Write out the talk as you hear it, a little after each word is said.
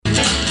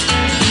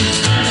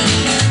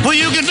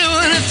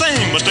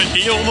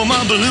lay over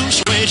my blue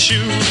suede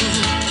shoe.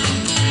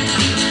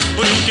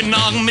 Well, you can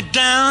knock me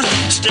down,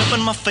 step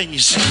in my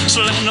face,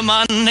 slander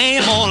my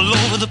name all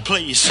over the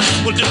place.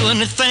 We'll do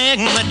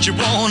anything that you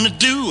want to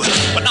do,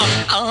 but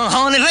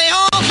honey, lay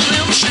off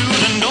them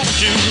shoes and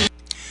don't you.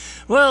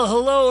 Well,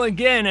 hello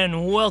again,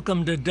 and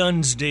welcome to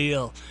Dunn's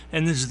Deal.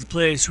 And this is the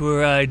place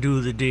where I do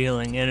the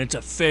dealing, and it's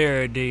a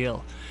fair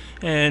deal.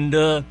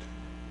 And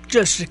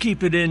just to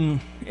keep it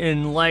in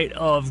light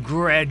of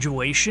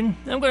graduation,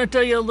 I'm going to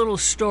tell you a little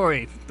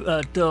story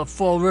at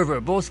Fall River.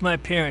 Both my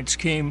parents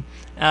came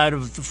out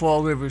of the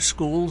Fall River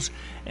schools,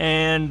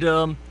 and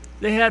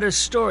they had a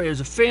story. It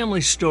was a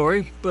family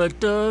story, but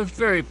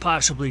very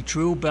possibly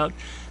true, about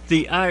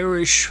the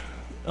Irish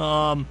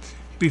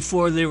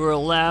before they were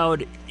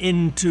allowed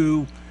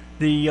into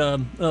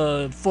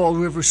the Fall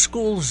River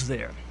schools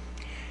there.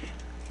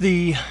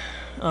 The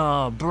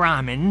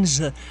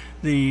Brahmins,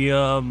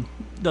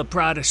 the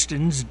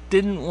Protestants,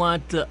 didn't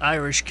want the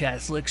Irish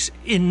Catholics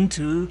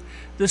into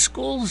the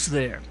schools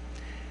there.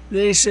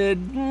 They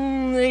said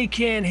they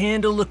can't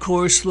handle the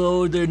course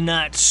load, they're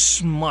not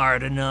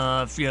smart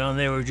enough,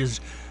 they were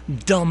just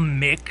dumb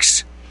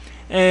micks.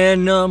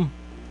 And,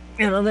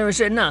 they were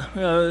saying,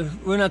 no,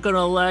 we're not going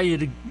to allow you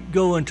to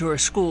go into our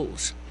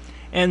schools.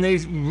 And they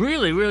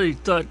really, really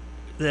thought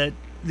that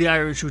the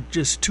Irish were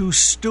just too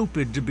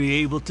stupid to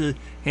be able to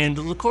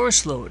handle the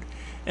course load.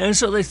 And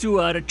so they threw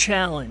out a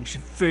challenge,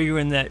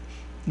 figuring that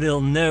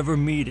they'll never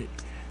meet it.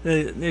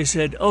 They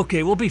said,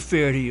 okay, we'll be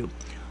fair to you.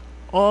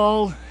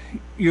 All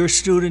your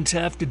students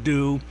have to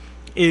do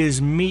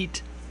is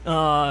meet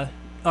our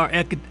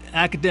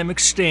academic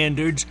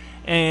standards,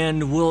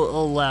 and we'll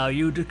allow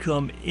you to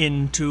come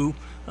into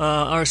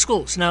our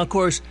schools. Now, of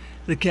course,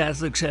 the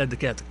Catholics had the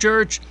Catholic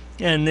Church,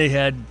 and they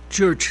had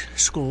church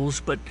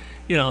schools, but,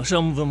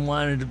 some of them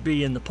wanted to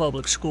be in the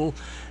public school.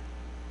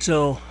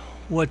 So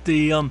what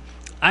the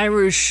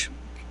Irish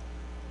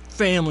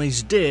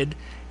families did,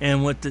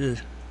 and what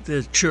the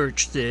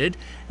church did,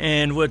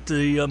 and what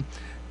the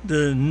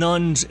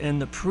nuns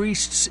and the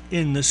priests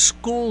in the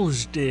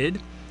schools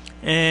did,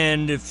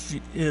 and if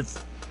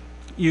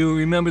you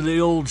remember the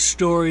old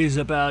stories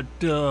about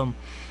how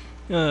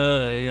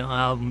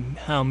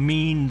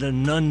mean the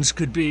nuns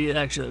could be.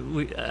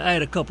 Actually, I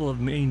had a couple of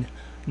mean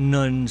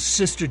nuns.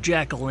 Sister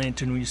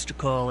Jack-o'-lantern, we used to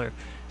call her,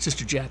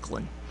 Sister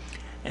Jacqueline.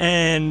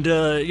 And,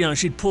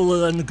 she'd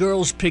pull on the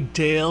girls'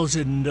 pigtails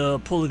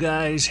and pull the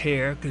guys'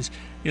 hair, because,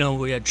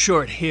 we had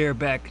short hair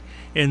back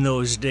in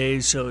those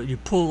days, so you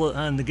pull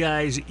on the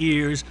guy's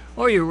ears,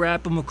 or you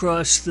wrap them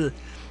across the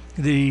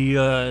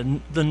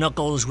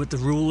knuckles with the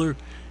ruler,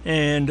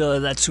 and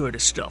that sort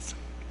of stuff.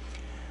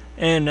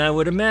 And I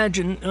would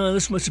imagine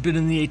this must have been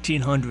in the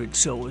 1800s,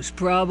 so it was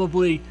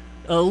probably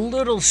a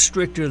little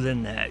stricter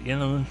than that.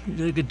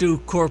 They could do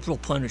corporal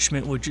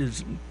punishment, which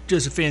is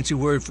just a fancy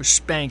word for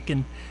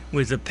spanking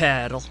with a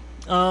paddle.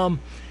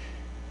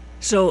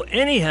 So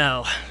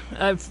anyhow,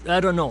 I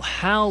don't know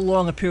how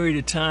long a period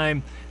of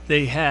time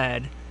they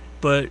had,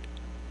 but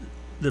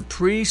the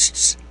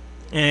priests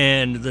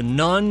and the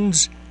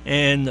nuns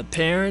and the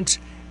parents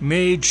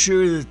made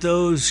sure that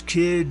those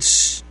kids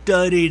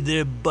studied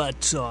their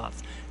butts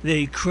off.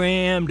 They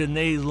crammed and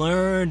they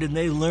learned and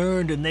they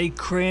learned and they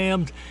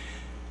crammed.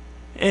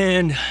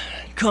 And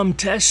come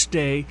test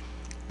day,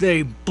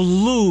 they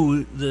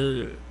blew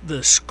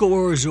the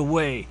scores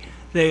away.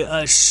 They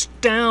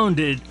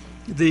astounded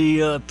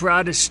the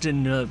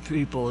Protestant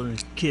people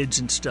and kids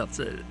and stuff.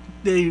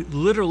 They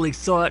literally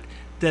thought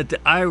that the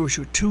Irish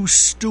were too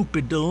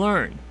stupid to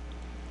learn.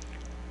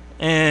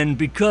 And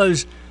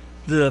because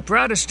the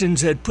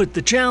Protestants had put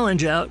the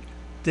challenge out,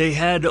 they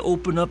had to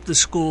open up the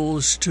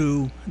schools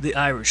to the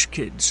Irish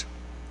kids.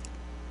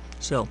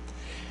 So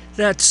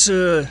that's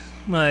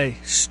my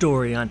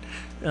story on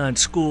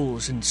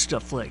schools and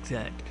stuff like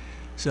that.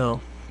 So,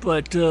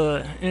 but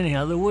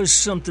anyhow, there was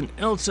something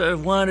else I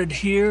wanted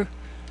here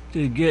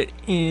to get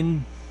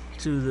into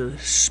the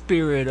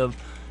spirit of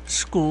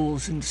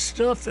schools and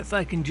stuff. If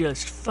I can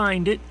just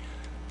find it,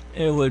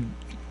 it would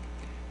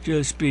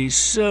just be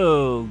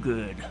so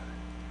good.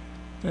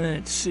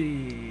 Let's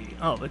see.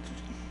 Oh,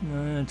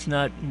 it's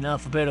not in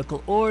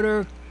alphabetical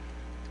order.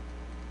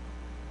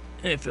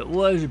 If it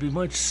was, it'd be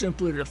much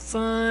simpler to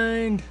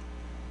find.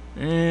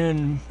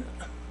 And,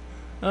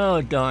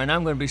 oh darn,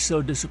 I'm going to be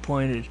so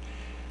disappointed.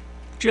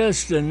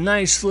 Just a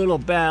nice little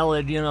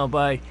ballad,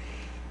 by,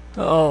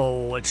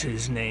 what's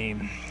his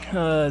name?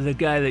 The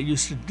guy that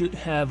used to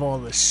have all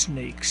the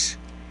snakes.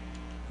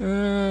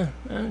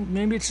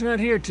 Maybe it's not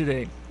here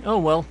today. Oh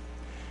well,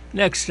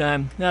 next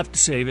time, I have to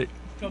save it.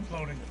 It's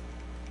uploading.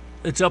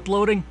 It's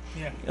uploading?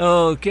 Yeah.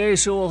 Okay,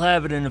 so we'll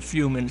have it in a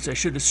few minutes. I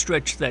should have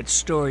stretched that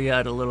story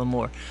out a little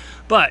more.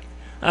 But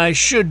I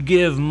should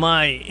give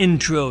my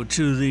intro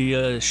to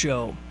the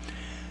show.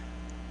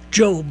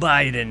 Joe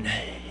Biden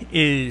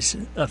is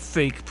a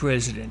fake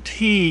president.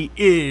 He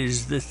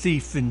is the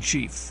thief in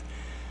chief.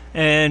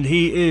 And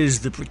he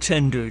is the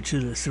pretender to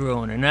the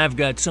throne. And I've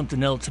got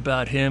something else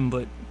about him,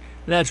 but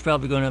that's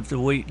probably going to have to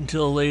wait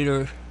until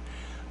later.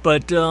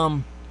 But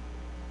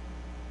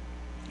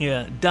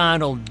Yeah,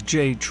 Donald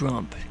J.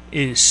 Trump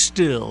is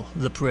still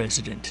the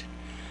president,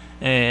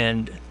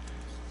 and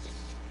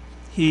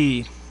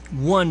he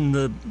won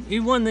the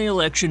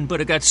election, but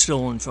it got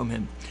stolen from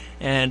him.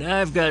 And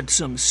I've got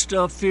some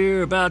stuff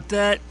here about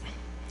that.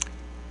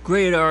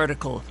 Great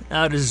article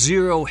out of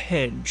Zero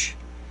Hedge.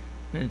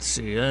 Let's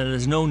see,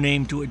 there's no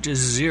name to it,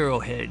 just Zero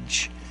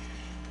Hedge.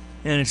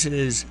 And it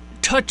says,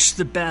 touch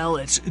the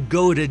ballots,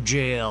 go to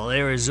jail.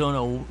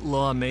 Arizona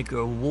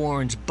lawmaker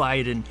warns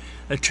Biden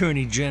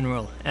Attorney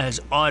General as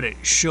audit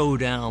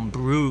showdown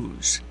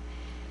brews.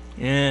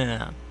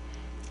 Yeah.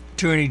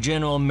 Attorney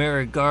General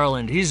Merrick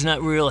Garland, he's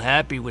not real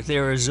happy with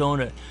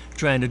Arizona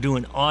trying to do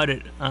an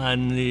audit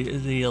on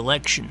the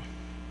election.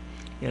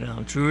 You know,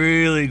 it's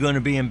really going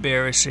to be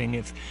embarrassing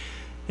if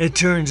it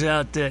turns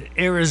out that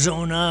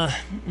Arizona,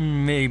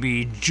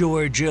 maybe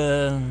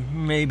Georgia,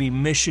 maybe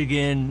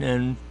Michigan,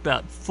 and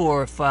about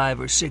 4 or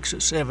 5 or 6 or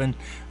 7,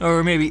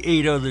 or maybe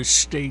 8 other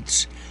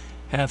states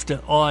have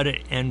to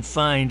audit and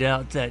find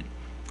out that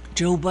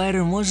Joe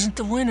Biden wasn't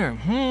the winner.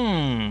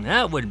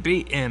 That would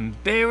be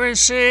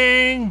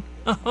embarrassing.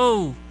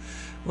 Oh,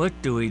 what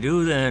do we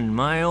do then?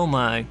 My, oh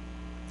my.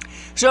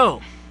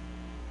 So,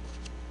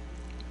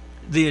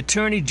 the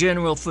Attorney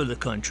General for the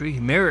country,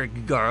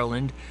 Merrick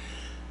Garland,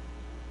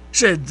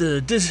 said the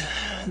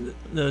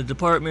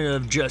Department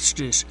of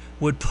Justice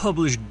would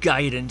publish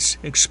guidance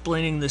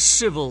explaining the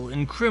civil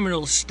and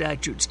criminal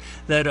statutes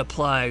that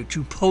apply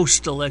to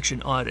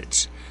post-election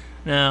audits.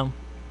 Now,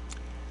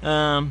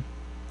 the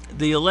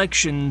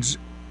elections,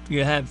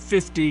 you have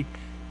 50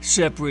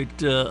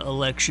 separate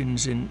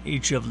elections in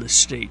each of the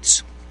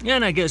states,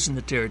 and I guess in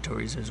the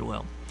territories as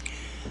well.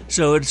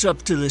 So it's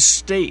up to the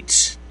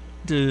states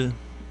to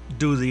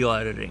do the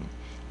auditing.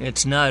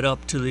 It's not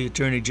up to the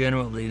Attorney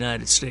General of the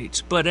United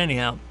States. But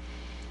anyhow,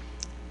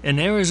 an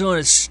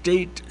Arizona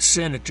state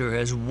senator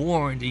has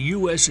warned the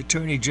U.S.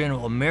 Attorney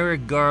General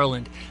Merrick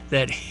Garland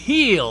that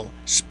he'll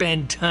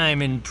spend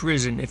time in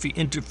prison if he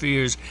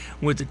interferes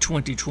with the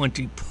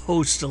 2020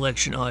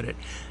 post-election audit,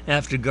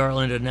 after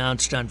Garland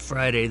announced on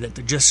Friday that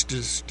the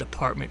Justice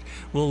Department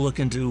will look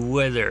into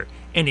whether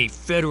any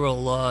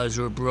federal laws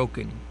were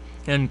broken,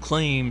 and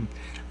claimed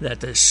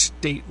that the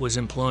state was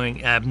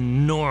employing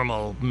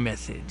abnormal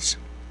methods.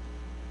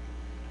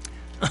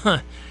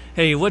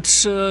 Hey,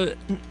 is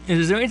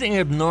there anything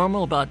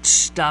abnormal about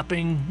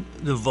stopping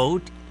the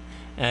vote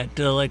at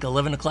like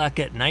 11 o'clock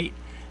at night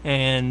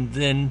and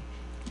then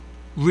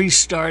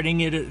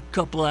restarting it a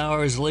couple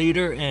hours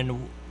later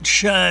and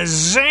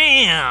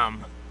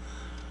shazam!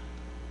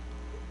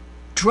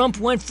 Trump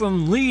went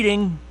from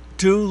leading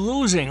to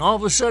losing. All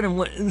of a sudden,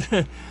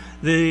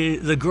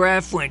 the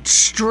graph went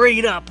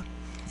straight up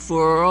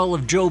for all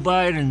of Joe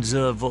Biden's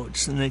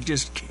votes, and they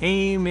just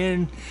came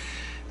in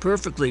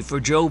perfectly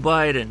for Joe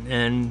Biden,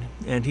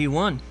 and he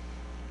won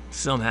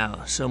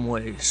somehow, some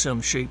way,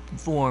 some shape and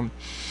form.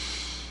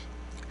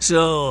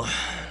 So,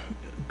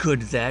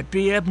 could that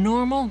be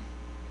abnormal?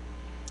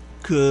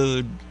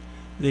 Could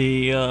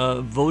the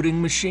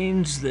voting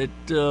machines that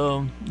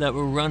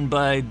were run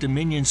by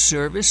Dominion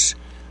Service,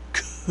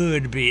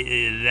 could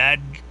that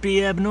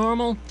be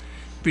abnormal?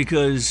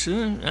 Because, I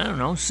don't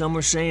know, some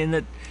were saying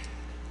that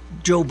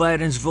Joe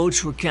Biden's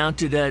votes were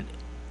counted at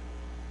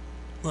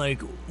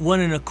like 1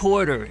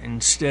 1/4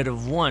 instead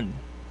of 1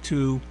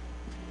 to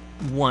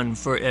 1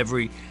 for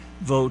every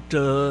vote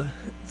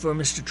for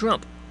Mr.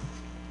 Trump.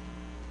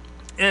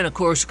 And of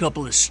course, a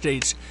couple of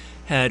states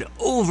had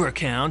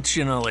overcounts,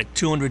 like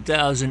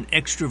 200,000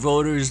 extra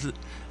voters.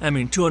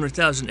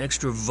 200,000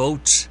 extra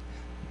votes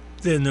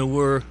than there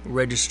were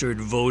registered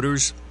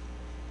voters.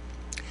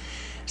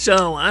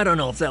 So I don't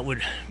know if that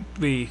would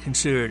be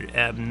considered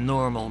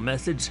abnormal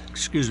methods.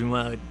 Excuse me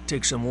while I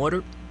take some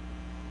water.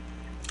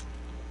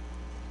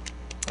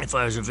 If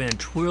I was a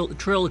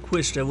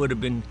ventriloquist, I would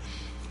have been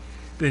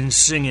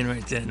singing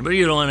right then. But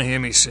you don't want to hear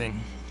me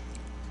sing.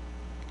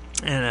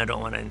 And I don't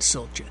want to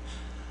insult you.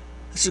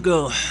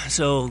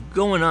 So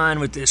going on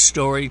with this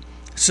story,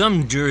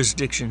 some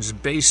jurisdictions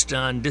based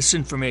on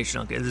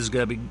disinformation, okay, this has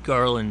got to be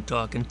Garland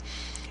talking,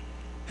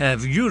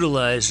 have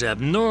utilized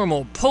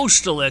abnormal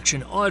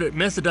post-election audit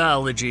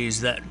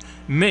methodologies that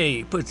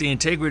may put the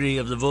integrity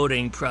of the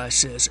voting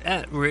process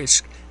at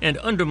risk and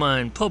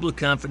undermine public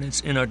confidence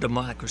in our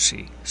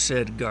democracy,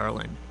 said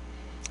Garland.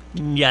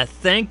 You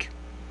think?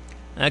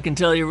 I can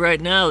tell you right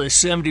now, there's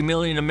 70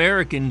 million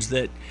Americans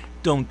that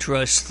don't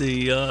trust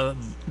the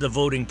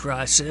voting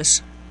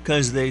process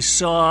because they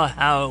saw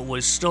how it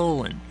was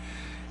stolen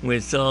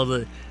with all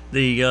the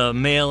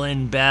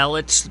mail-in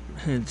ballots,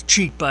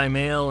 cheat by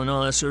mail, and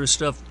all that sort of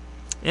stuff.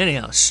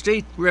 Anyhow,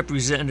 State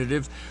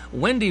Representative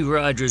Wendy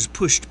Rogers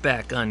pushed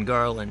back on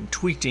Garland,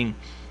 tweeting,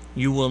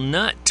 "You will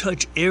not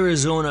touch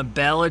Arizona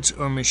ballots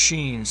or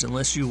machines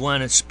unless you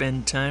want to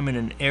spend time in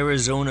an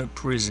Arizona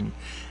prison,"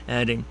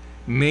 adding,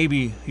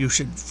 "Maybe you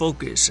should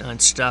focus on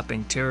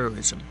stopping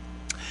terrorism."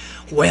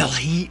 Well,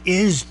 he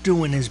is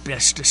doing his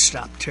best to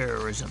stop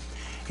terrorism.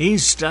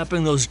 He's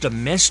stopping those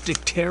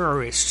domestic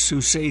terrorists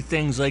who say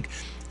things like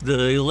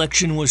the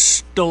election was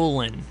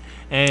stolen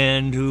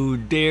and who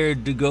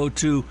dared to go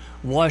to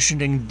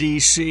Washington,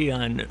 D.C.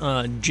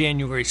 on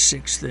January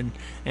 6th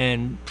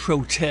and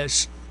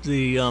protest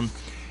the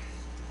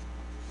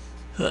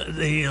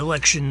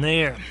election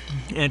there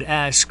and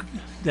ask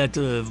that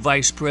the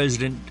vice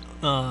president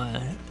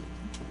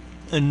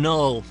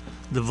annul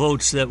the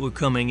votes that were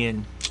coming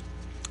in.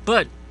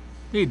 But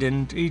he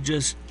didn't. He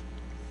just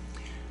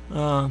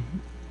went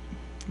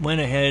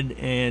ahead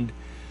and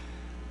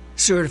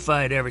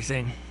certified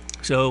everything.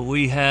 So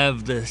we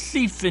have the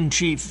thief in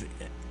chief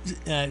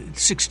at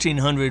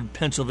 1600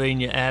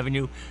 Pennsylvania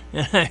Avenue.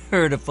 And I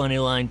heard a funny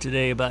line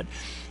today about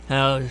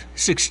how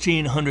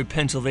 1600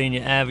 Pennsylvania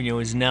Avenue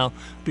has now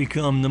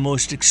become the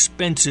most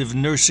expensive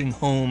nursing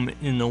home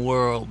in the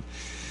world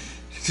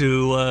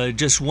to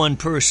just one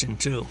person,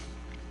 too.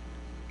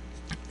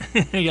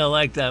 You'll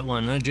like that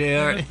one, huh, JR?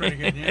 Yeah, that's pretty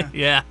good, yeah.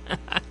 Yeah.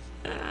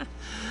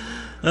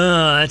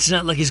 It's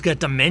not like he's got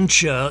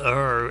dementia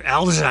or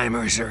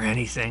Alzheimer's or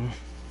anything.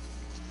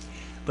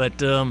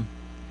 But,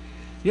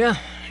 yeah,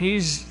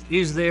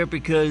 he's there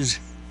because,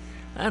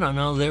 I don't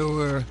know, there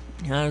were,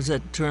 how does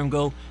that term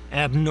go,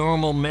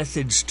 abnormal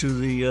methods to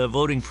the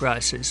voting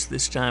process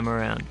this time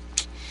around.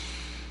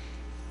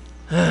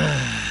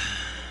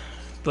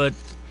 But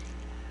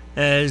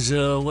as,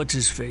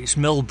 what's-his-face,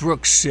 Mel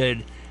Brooks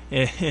said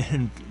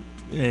in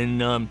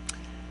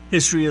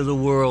History of the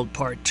World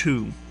Part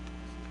 2,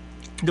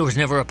 there was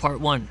never a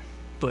Part 1,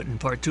 but in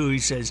Part 2 he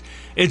says,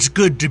 "It's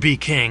good to be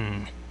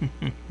king."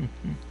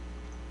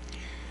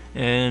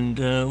 And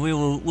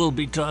we'll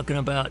be talking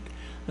about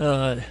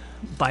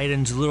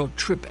Biden's little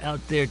trip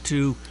out there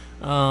to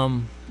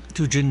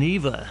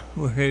Geneva,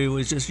 where he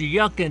was just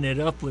yucking it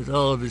up with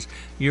all of his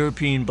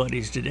European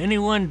buddies. Did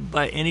anyone,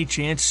 by any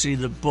chance, see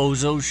the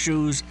bozo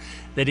shoes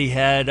that he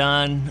had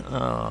on?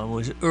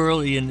 Was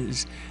early in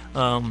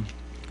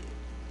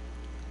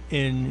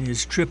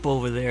his trip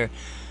over there,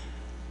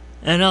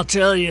 and I'll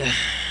tell you,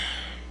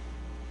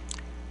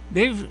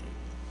 they've.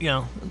 You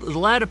know, the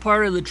latter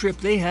part of the trip,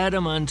 they had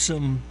him on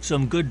some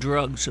good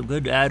drugs, some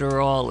good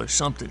Adderall or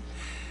something.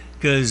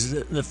 Because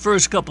the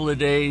first couple of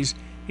days,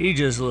 he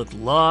just looked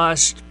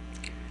lost.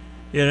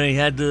 You know, he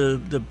had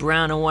the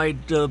brown and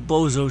white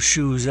bozo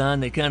shoes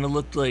on. They kind of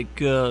looked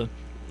like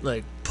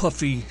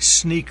puffy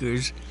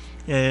sneakers.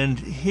 And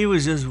he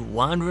was just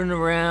wandering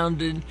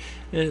around, and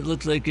it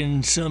looked like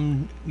in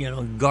some,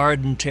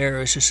 garden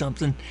terrace or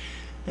something.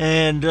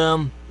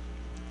 And,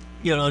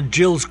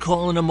 Jill's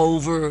calling him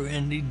over,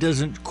 and he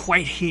doesn't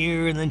quite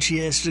hear, and then she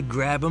has to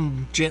grab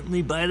him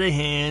gently by the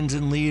hands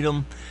and lead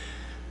him.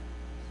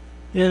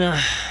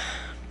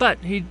 But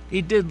he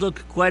did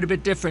look quite a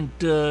bit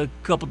different a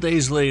couple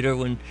days later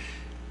when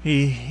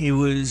he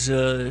was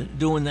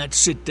doing that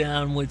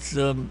sit-down with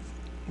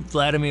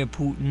Vladimir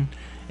Putin,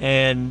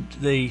 and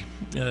they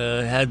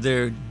had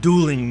their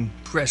dueling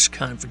press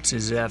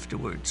conferences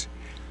afterwards.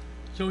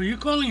 So are you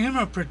calling him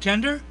a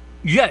pretender?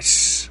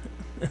 Yes.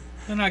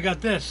 Then I got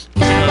this.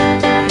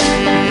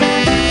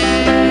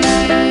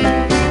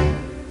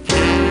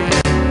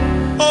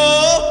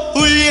 Oh,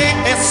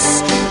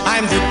 yes,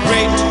 I'm the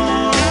great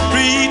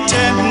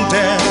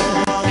pretender.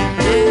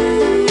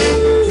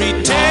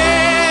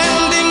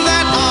 Pretending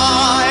that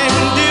I'm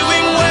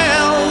doing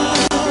well.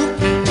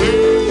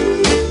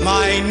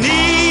 My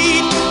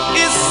need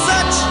is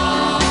such,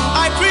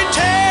 I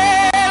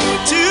pretend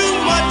too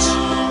much.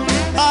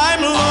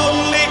 I'm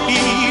lonely,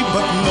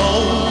 but no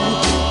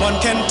one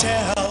can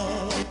tell.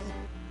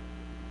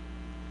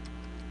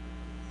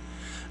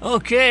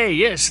 Okay,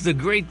 yes, the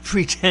great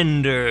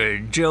pretender,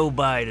 Joe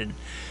Biden.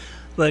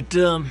 But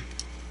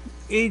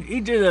he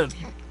did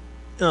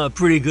a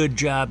pretty good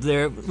job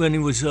there when he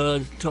was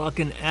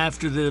talking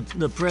after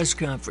the press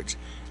conference.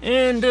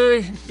 And,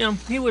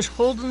 he was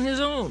holding his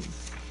own.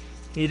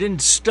 He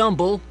didn't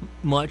stumble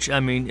much,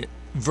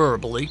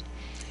 verbally.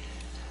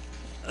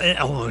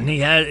 And he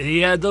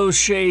had those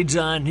shades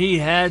on. He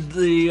had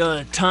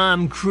the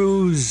Tom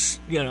Cruise,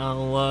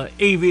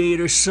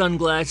 aviator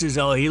sunglasses.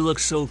 Oh, he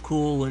looks so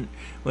cool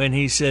when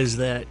he says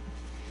that.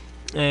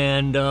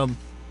 And I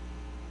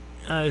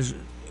was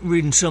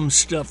reading some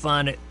stuff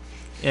on it,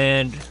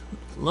 and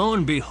lo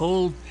and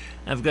behold,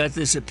 I've got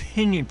this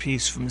opinion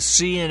piece from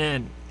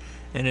CNN,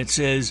 and it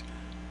says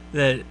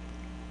that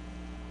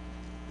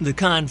the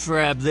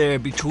confab there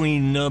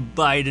between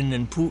Biden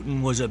and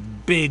Putin was a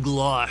big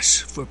loss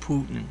for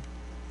Putin.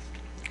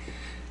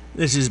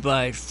 This is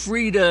by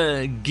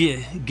Frida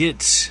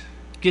Gittis,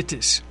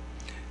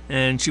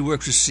 and she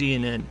works with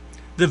CNN.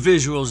 The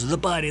visuals, the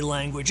body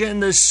language,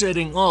 and the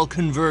setting all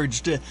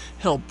converged to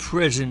help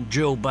President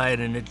Joe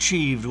Biden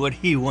achieve what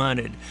he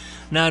wanted,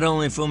 not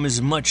only from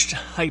his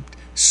much-hyped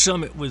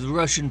summit with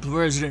Russian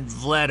President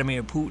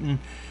Vladimir Putin,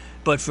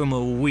 but from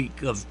a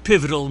week of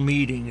pivotal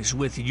meetings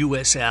with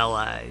U.S.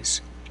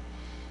 allies.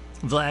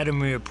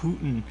 Vladimir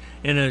Putin,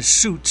 in a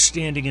suit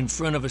standing in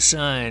front of a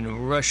sign,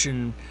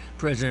 Russian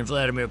President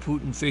Vladimir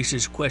Putin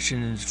faces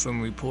questions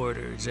from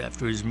reporters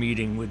after his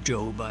meeting with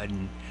Joe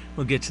Biden.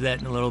 We'll get to that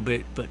in a little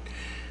bit, but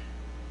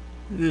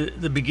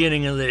the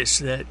beginning of this,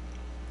 that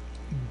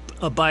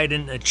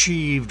Biden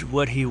achieved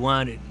what he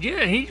wanted.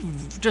 Yeah, he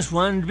just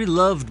wanted to be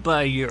loved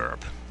by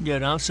Europe, you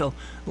know. So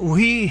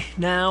we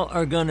now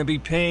are going to be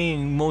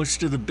paying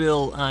most of the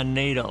bill on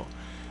NATO,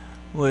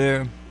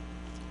 where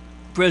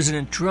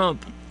President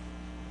Trump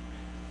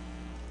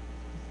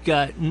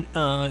got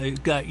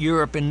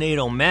Europe and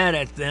NATO mad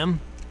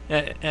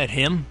at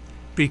him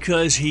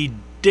because he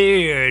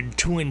dared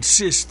to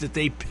insist that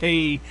they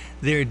pay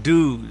their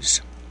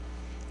dues.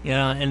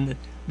 Yeah, and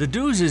the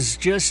dues is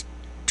just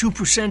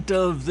 2%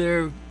 of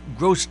their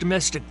gross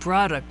domestic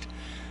product,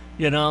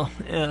 you know,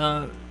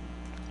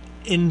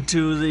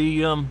 into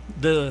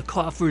the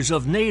coffers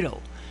of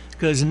NATO,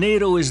 because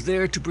NATO is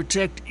there to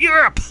protect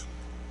Europe.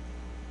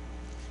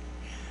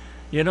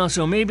 You know,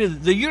 so maybe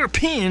the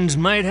Europeans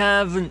might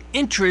have an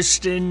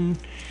interest in,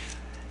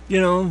 you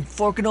know,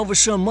 forking over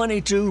some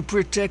money to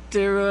protect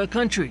their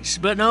countries.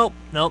 But nope.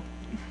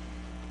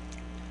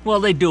 Well,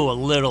 they do a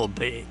little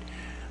bit,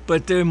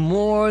 but they're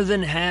more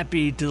than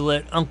happy to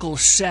let Uncle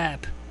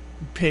Sap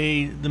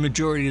pay the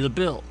majority of the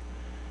bill.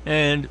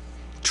 And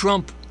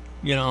Trump,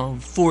 you know,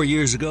 4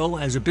 years ago,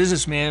 as a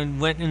businessman,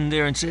 went in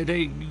there and said,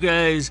 hey, you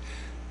guys,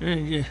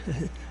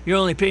 you're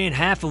only paying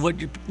half of what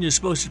you're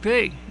supposed to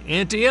pay.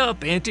 Ante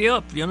up. You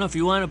know, if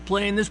you want to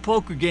play in this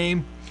poker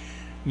game,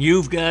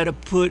 you've got to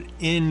put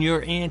in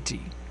your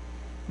ante.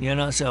 You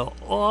know, so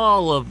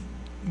all of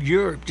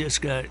Europe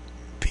just got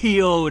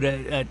PO'd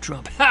at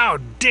Trump. How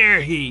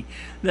dare he,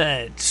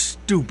 that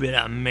stupid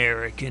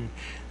American,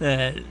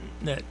 that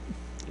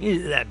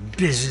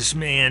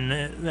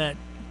businessman, that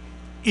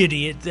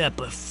idiot, that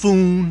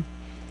buffoon.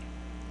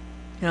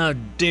 How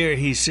dare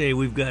he say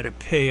we've got to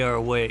pay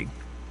our way.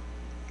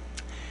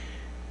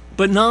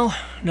 But no,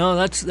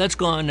 that's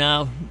gone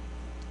now.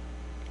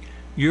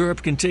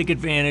 Europe can take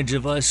advantage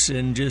of us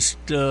and just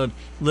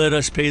let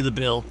us pay the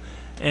bill.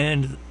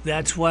 And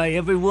that's why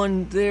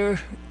everyone there,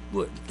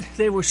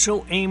 they were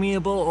so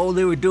amiable. Oh,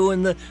 they were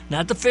doing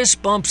not the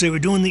fist bumps, they were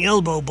doing the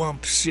elbow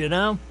bumps, you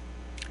know?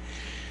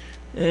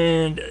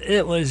 And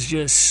it was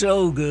just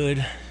so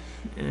good.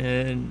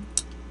 And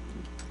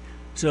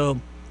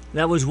so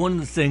that was one of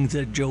the things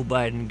that Joe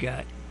Biden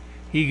got.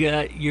 He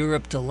got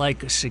Europe to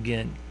like us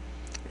again.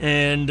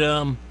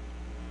 And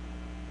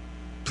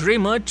pretty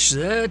much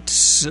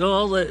that's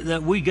all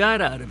that we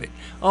got out of it.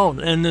 Oh,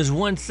 and there's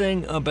one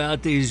thing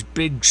about these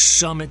big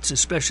summits,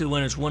 especially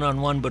when it's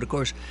one-on-one, but of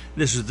course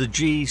this is the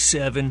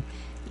G7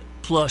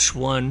 plus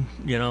one.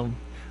 You know,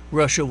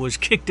 Russia was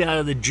kicked out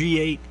of the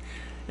G8,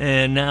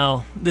 and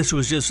now this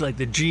was just like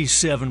the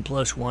G7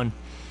 plus one.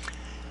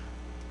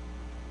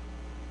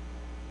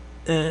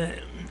 And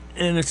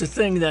it's a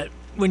thing that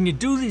when you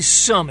do these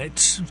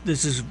summits,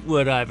 this is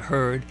what I've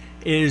heard,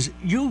 is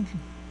you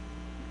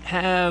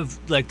have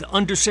like the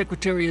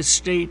Undersecretary of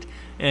State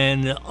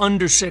and the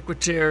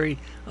Undersecretary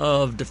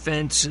of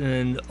Defense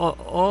and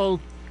all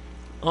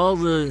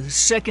the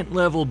second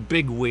level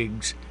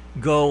bigwigs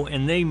go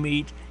and they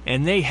meet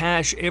and they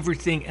hash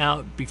everything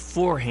out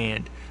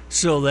beforehand,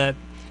 so that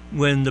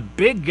when the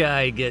big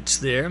guy gets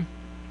there,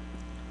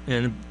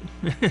 and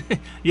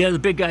yeah, the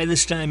big guy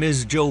this time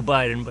is Joe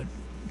Biden, but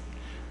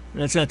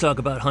let's not talk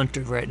about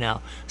Hunter right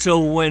now. So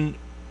when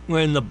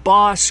the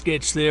boss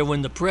gets there,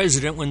 when the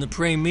president, when the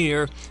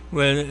premier,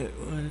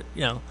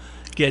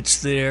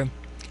 gets there,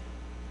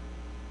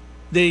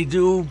 they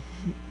do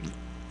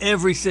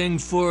everything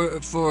for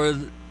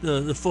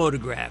the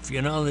photograph.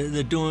 You know,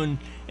 they're doing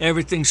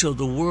everything so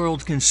the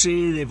world can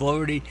see. They've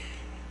already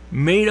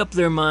made up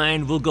their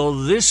mind. We'll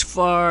go this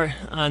far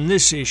on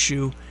this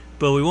issue,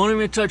 but we won't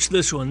even touch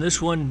this one.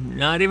 This one,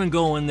 not even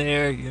going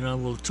there. You know,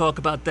 we'll talk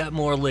about that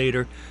more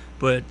later.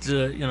 But,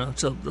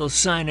 so they'll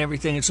sign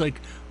everything. It's like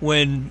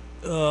when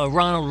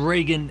Ronald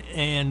Reagan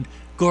and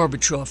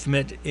Gorbachev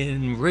met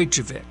in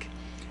Reykjavik.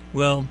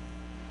 Well,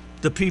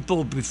 the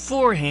people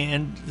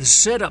beforehand, the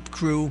setup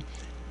crew,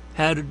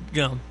 had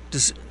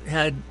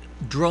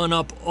drawn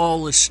up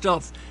all this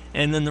stuff,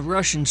 and then the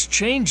Russians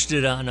changed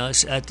it on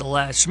us at the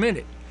last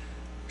minute.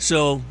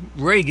 So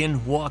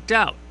Reagan walked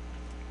out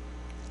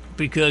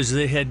because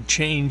they had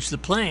changed the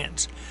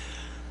plans.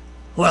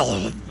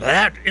 Well,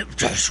 it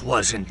just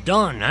wasn't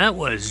done. That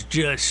was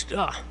just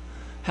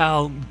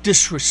how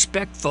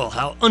disrespectful,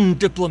 how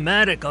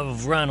undiplomatic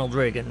of Ronald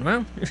Reagan.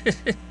 Well,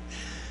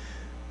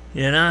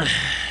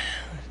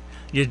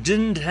 you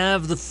didn't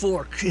have the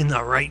fork in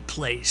the right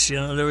place. You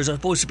know, there was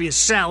supposed to be a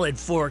salad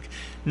fork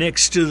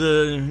next to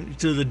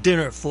the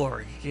dinner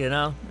fork.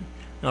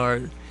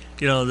 Or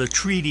the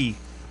treaty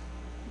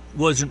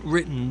wasn't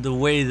written the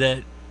way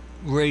that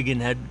Reagan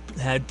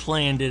had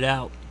planned it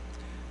out.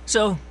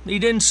 So he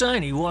didn't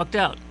sign, he walked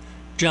out.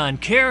 John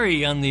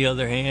Kerry, on the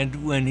other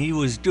hand, when he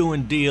was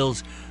doing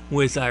deals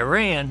with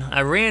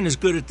Iran is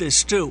good at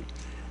this too.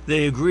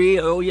 They agree,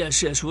 oh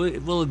yes,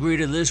 we'll agree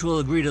to this, we'll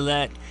agree to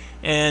that.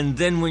 And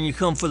then when you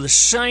come for the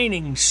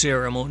signing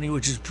ceremony,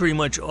 which is pretty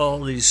much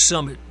all these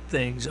summit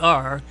things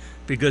are,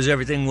 because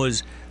everything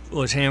was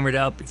hammered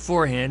out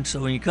beforehand.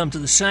 So when you come to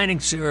the signing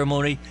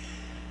ceremony,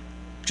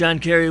 John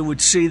Kerry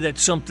would see that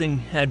something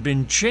had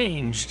been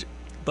changed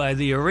by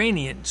the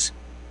Iranians.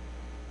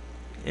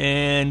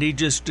 and he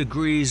just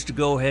agrees to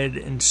go ahead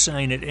and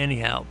sign it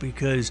anyhow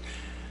because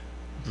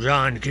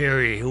John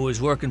Kerry, who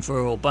was working for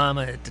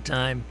Obama at the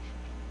time,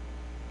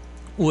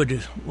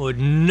 would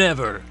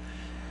never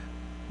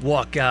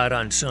walk out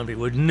on somebody,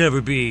 would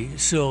never be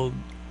so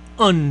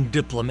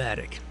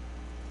undiplomatic.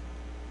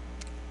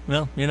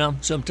 Well,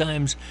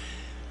 sometimes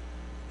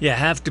you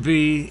have to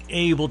be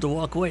able to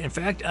walk away. In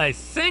fact, I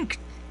think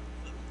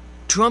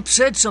Trump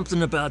said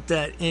something about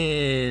that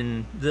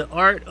in The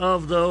Art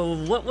of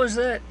the... What was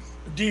that?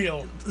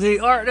 Deal. The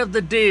Art of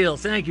the Deal.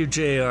 Thank you,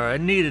 JR. I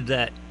needed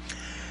that.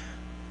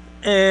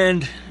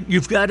 And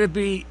you've got to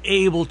be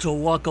able to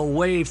walk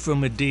away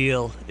from a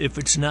deal if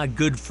it's not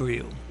good for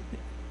you.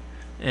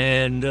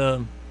 And,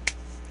 I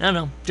don't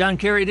know, John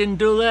Kerry didn't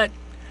do that.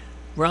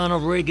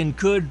 Ronald Reagan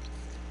could.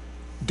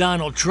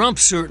 Donald Trump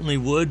certainly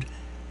would.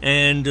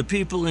 And the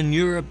people in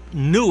Europe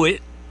knew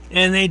it,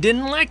 and they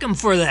didn't like him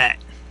for that.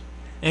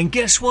 And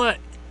guess what?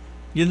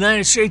 The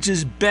United States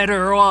is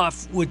better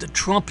off with the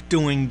Trump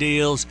doing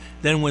deals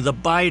than with a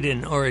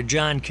Biden or a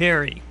John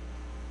Kerry.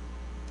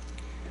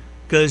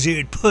 Because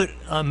he'd put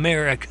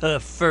America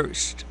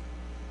first.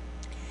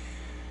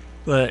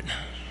 But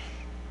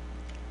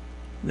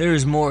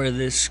there's more of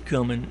this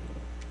coming.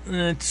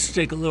 Let's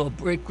take a little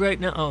break right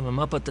now. Oh, I'm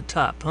up at the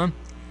top, huh?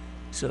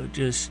 So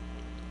just...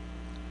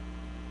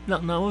 No,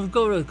 we'll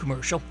go to the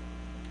commercial.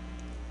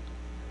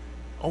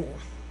 Oh.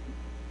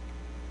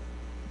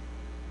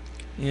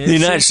 Yeah, the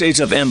United States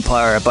of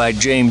Empire by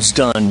James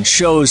Dunn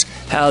shows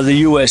how the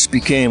U.S.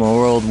 became a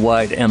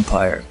worldwide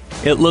empire.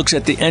 It looks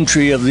at the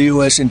entry of the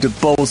U.S. into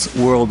both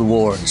world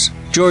wars.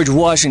 George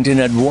Washington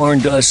had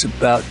warned us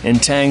about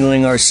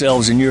entangling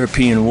ourselves in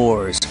European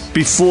wars.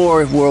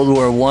 Before World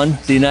War I,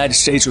 the United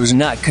States was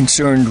not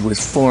concerned with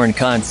foreign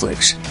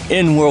conflicts.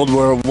 In World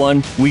War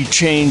I, we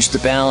changed the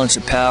balance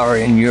of power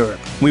in Europe.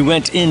 We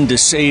went in to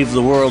save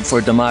the world for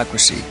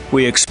democracy.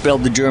 We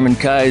expelled the German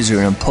Kaiser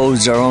and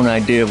imposed our own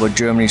idea of what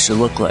Germany should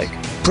look like.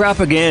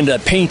 Propaganda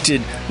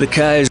painted the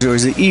Kaiser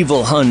as the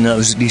evil Hun that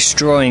was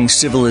destroying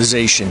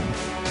civilization.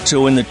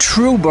 So when the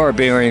true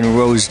barbarian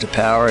rose to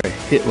power,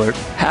 Hitler,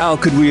 how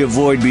could we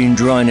avoid being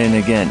drawn in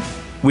again?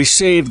 We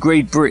saved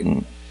Great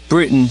Britain.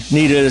 Britain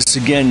needed us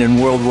again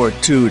in World War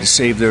II to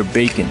save their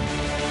bacon.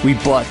 We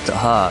bought the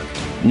hog.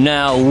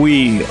 Now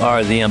we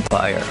are the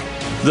empire.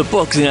 The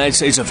book, The United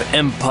States of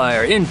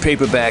Empire, in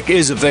paperback,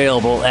 is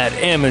available at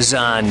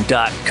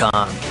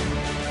Amazon.com.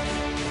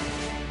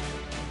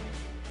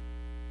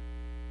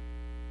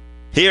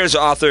 Here's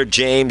author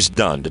James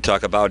Dunn to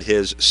talk about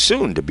his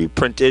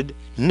soon-to-be-printed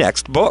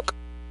next book.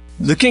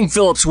 The King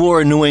Philip's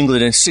War in New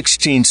England in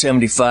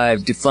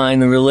 1675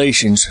 defined the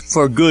relations,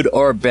 for good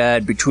or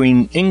bad,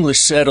 between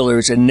English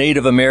settlers and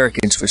Native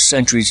Americans for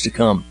centuries to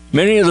come.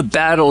 Many of the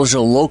battles are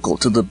local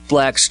to the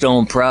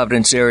Blackstone,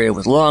 Providence area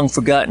with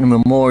long-forgotten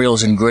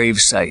memorials and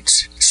grave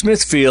sites.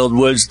 Smithfield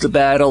was the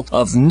Battle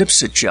of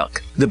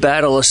Nipsachuk. The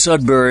Battle of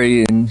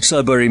Sudbury in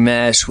Sudbury,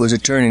 Mass. was a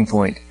turning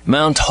point.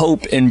 Mount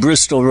Hope in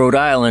Bristol, Rhode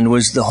Island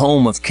was the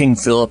home of King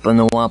Philip and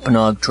the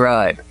Wampanoag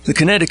tribe. The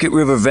Connecticut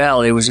River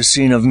Valley was a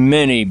scene of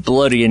many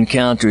bloody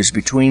encounters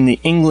between the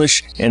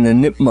English and the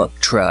Nipmuc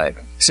tribe.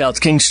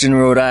 South Kingston,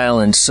 Rhode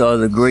Island saw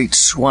the Great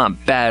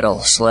Swamp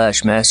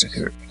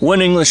Battle/Massacre.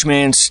 One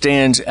Englishman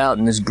stands out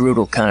in this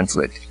brutal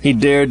conflict. He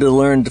dared to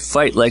learn to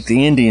fight like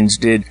the Indians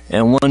did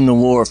and won the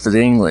war for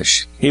the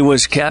English. He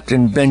was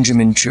Captain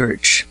Benjamin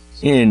Church.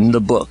 In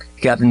the book,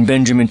 Captain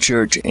Benjamin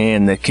Church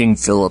and the King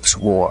Philip's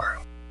War.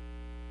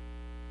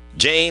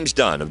 James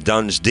Dunn of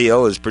Dunn's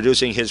Deal is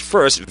producing his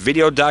first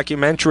video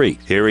documentary.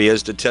 Here he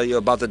is to tell you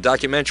about the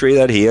documentary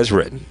that he has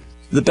written.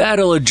 The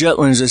Battle of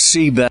Jutland is a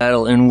sea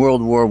battle in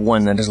World War I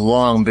that has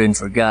long been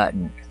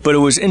forgotten, but it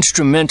was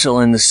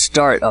instrumental in the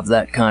start of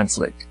that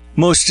conflict.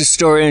 Most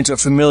historians are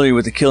familiar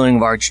with the killing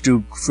of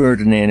Archduke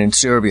Ferdinand in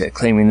Serbia,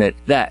 claiming that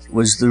that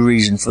was the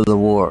reason for the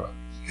war.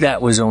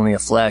 That was only a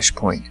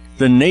flashpoint.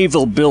 The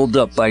naval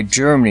build-up by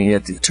Germany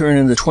at the turn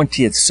of the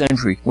 20th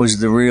century was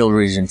the real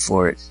reason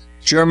for it.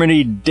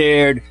 Germany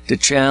dared to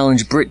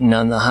challenge Britain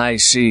on the high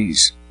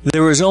seas.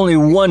 There was only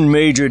one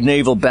major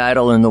naval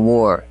battle in the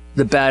war,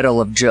 the Battle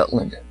of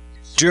Jutland.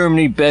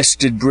 Germany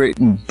bested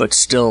Britain, but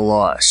still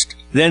lost.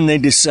 Then they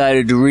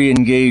decided to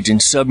re-engage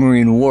in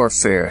submarine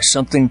warfare,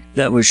 something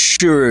that was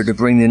sure to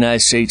bring the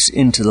United States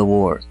into the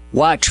war.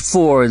 Watch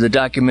for the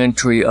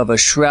documentary of a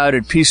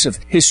shrouded piece of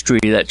history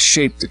that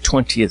shaped the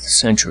 20th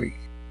century.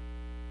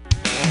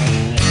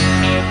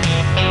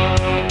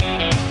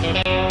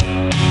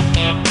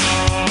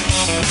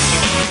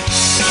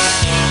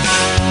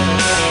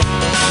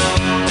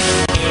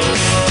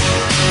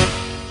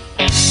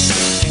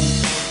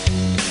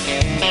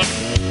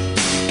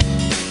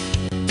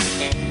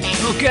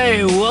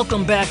 Okay,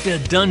 welcome back to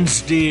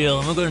Dunn's Deal.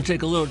 We're going to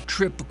take a little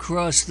trip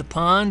across the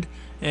pond,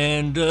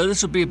 and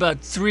this will be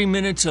about 3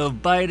 minutes of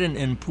Biden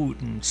and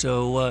Putin,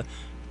 so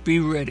be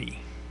ready.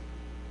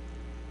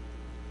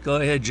 Go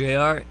ahead,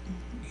 JR.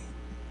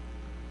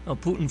 Oh,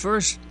 Putin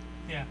first?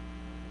 Yeah.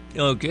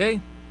 Okay.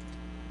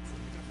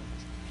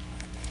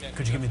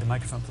 Could you give me the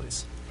microphone,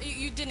 please?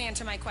 You didn't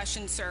answer my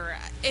question, sir.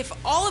 If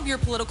all of your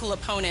political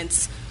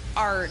opponents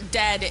are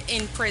dead,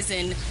 in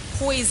prison,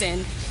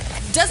 poisoned,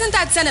 doesn't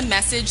that send a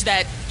message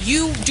that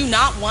you do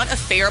not want a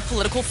fair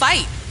political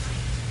fight?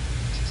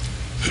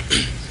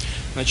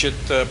 Значит,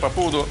 по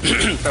поводу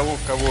того,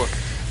 кого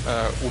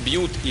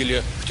убьют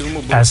или в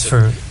тюрьму бросят. As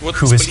for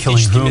who is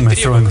killing whom or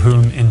throwing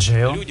whom in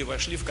jail, люди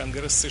вошли в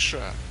Конгресс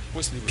США.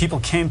 people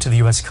came to the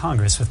U.S.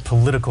 Congress with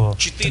political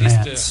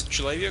demands.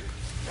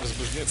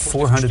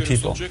 400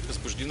 people.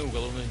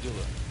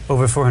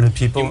 Over 400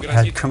 people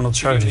had criminal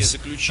charges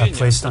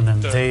placed on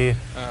them. They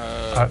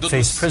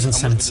faced prison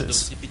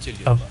sentences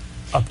of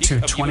up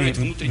to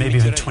 20, maybe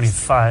even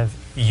 25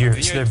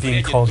 years. They're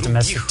being called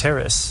domestic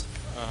terrorists.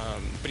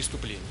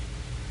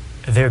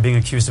 They're being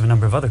accused of a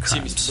number of other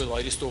crimes.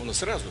 70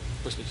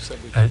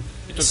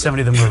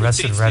 of them were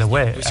arrested right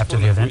away after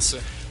the events,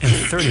 and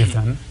 30 of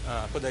them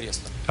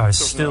are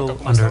still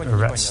under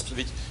arrest.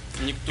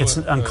 It's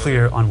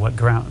unclear on what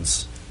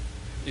grounds.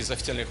 And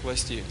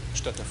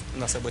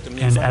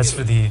as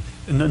for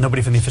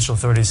nobody from the official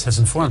authorities has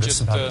informed us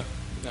about it.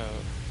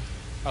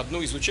 Some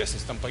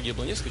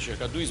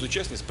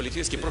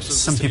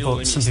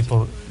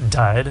people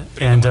died,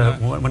 and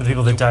one of the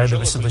people that died, they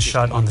were simply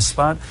shot on the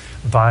spot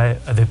by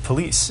the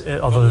police,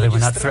 although they were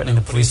not threatening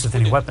the police with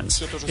any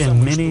weapons.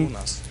 In many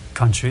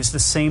countries, the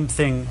same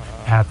thing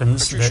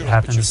happens in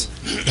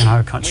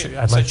our country.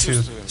 I'd like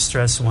to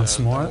stress once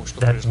more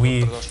that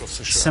we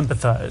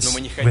sympathize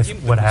with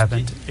what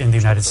happened in the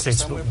United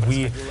States, but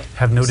we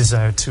have no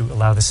desire to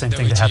allow the same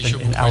thing to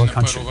happen in our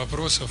country.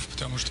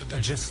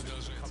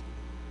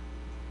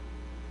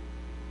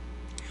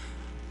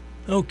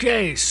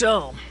 Okay,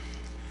 so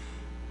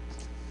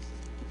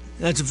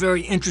that's a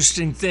very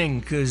interesting thing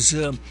because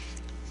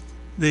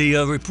the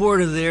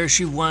reporter there,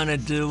 she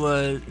wanted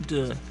to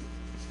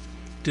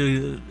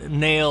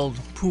nail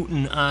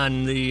Putin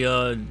on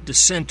the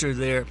dissenter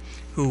there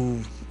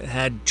who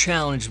had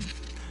challenged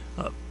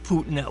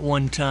Putin at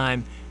one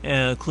time,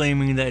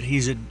 claiming that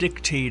he's a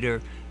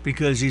dictator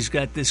because he's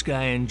got this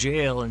guy in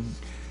jail. And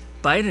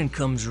Biden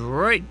comes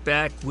right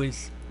back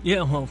with,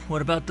 yeah, well,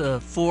 what about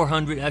the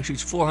 400, actually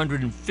it's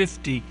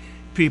 450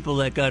 people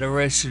that got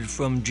arrested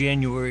from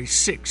January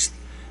 6th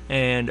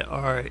and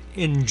are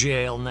in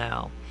jail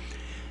now.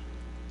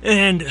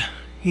 And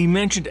he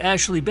mentioned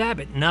Ashley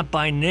Babbitt, not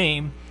by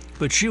name,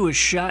 but she was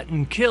shot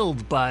and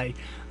killed by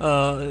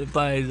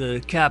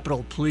the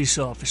Capitol police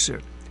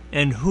officer.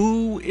 And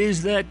who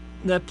is that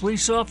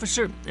police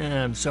officer?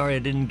 I'm sorry I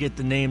didn't get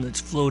the name that's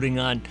floating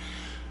on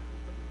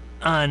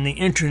the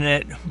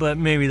internet, but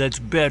maybe that's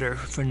better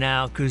for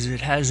now because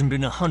it hasn't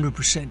been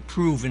 100%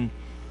 proven.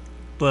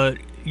 But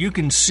you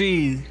can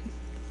see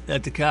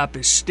that the cop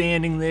is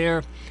standing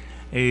there.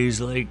 He's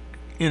like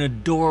in a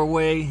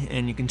doorway,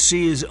 and you can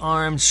see his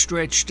arms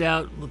stretched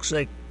out. Looks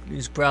like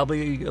he's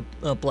probably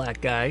a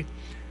black guy.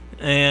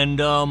 And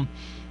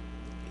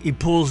he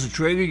pulls the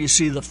trigger. You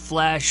see the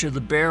flash of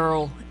the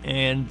barrel,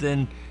 and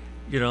then,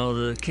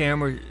 the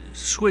camera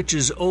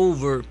switches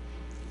over,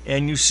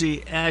 and you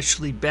see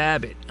Ashley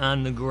Babbitt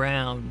on the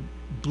ground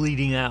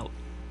bleeding out.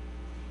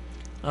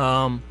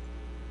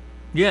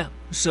 Yeah,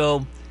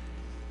 so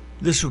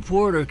this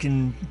reporter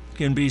can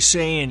be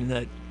saying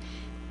that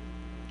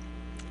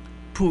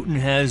Putin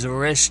has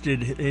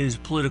arrested his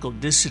political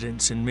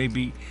dissidents and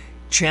maybe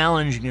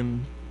challenging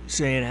him,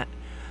 saying,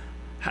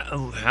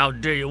 "How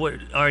dare you? What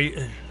are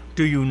you?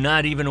 Do you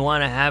not even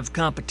want to have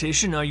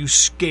competition? Are you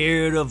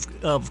scared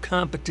of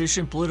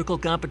competition, political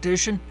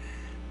competition?"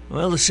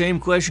 Well, the same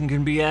question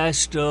can be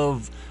asked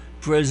of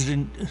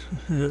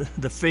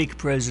the fake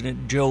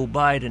president, Joe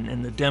Biden,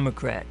 and the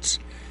Democrats,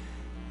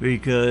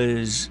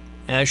 because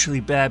Ashley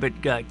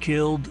Babbitt got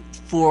killed.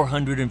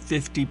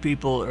 450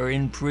 people are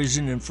in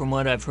prison, and from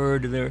what I've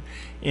heard, they're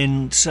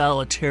in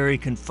solitary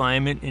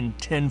confinement in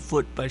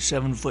 10-foot by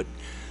 7-foot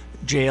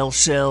jail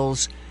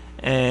cells,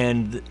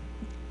 and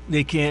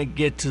they can't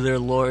get to their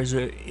lawyers.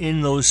 They're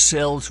in those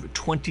cells for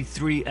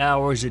 23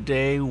 hours a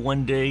day,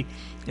 1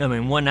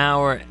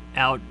 hour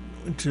out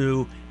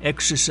to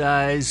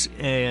exercise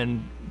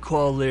and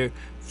call their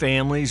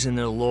families and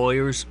their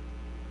lawyers.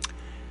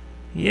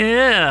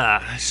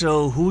 Yeah,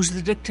 so who's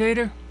the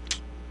dictator?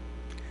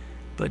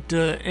 But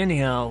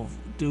anyhow,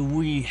 do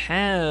we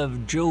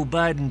have Joe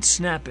Biden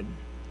snapping?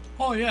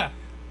 Oh, yeah.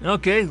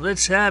 Okay,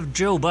 let's have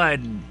Joe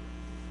Biden.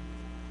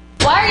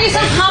 Why are you so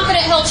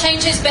confident he'll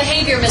change his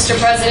behavior, Mr.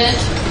 President?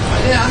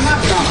 Yeah, I'm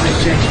not confident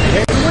he'll change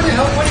behavior.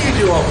 What do you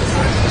do all the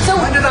time? So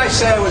when did I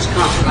say I was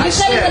confident? You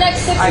said in the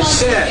next 6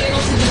 months you'll be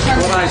able to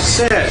determine. What I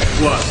said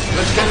was,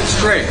 let's get it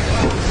straight.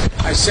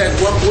 I said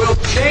what will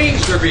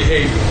change their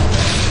behavior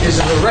is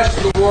if the rest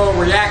of the world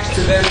reacts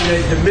to them and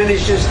it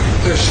diminishes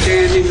their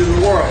standing in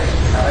the world.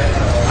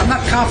 I'm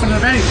not confident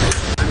of anything.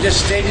 I'm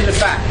just stating the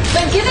fact.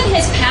 But given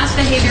his past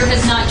behavior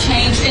has not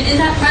changed, and in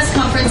that press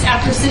conference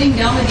after sitting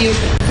down with you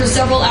for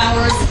several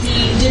hours,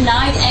 he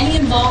denied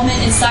any involvement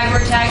in cyber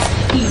attacks.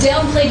 He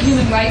downplayed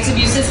human rights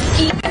abuses.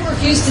 He even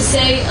refused to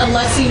say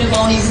Alexei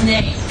Navalny's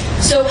name.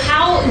 So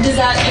how does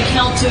that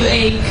account to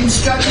a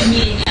constructive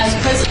meeting as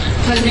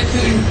President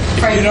Putin?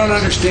 If you don't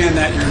understand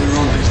that, you're in the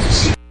wrong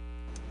business.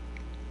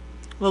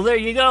 Well, there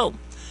you go.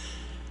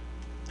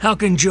 How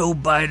can Joe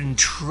Biden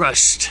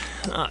trust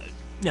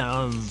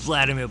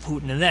Vladimir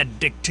Putin and that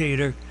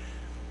dictator?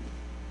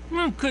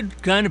 Well,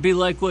 could kind of be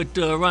like what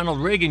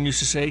Ronald Reagan used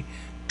to say,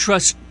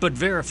 trust but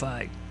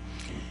verify.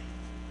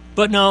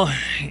 But no,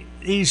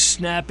 he's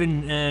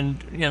snapping,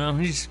 and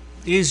he's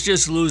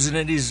just losing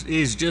it.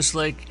 He's just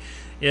like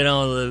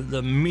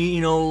the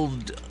mean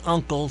old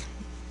uncle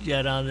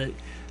that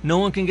no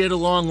one can get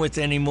along with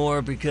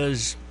anymore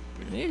because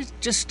he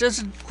just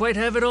doesn't quite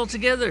have it all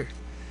together.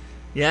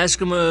 You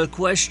ask him a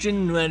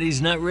question that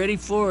he's not ready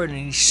for, and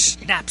he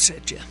snaps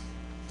at you.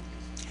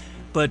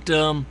 But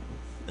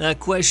that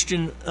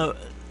question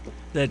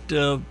that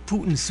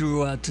Putin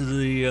threw out to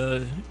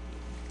the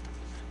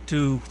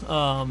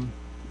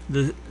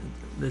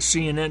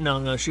CNN.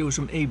 No, she was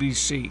from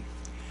ABC.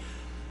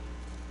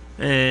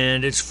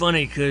 And it's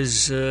funny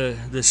because the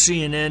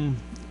CNN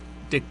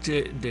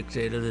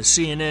dictator, the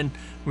CNN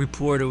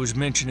reporter was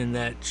mentioning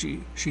that.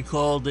 She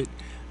called it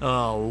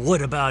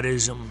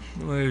whataboutism.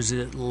 Where's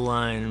that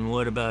line?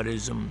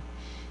 Whataboutism.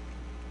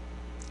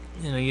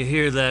 You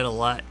hear that a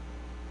lot.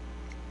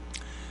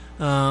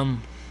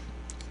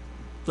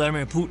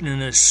 Vladimir Putin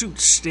in a suit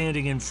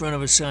standing in front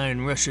of a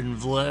sign, Russian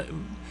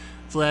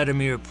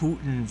Vladimir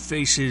Putin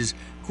faces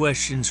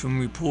questions from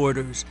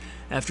reporters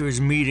after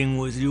his meeting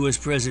with U.S.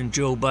 President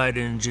Joe Biden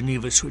in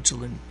Geneva,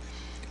 Switzerland.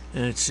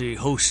 And it's the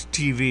host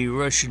TV,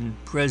 Russian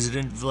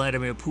President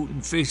Vladimir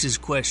Putin faces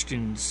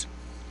questions.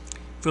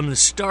 From the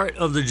start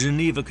of the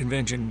Geneva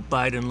Convention,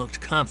 Biden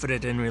looked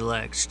confident and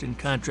relaxed. In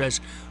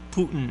contrast,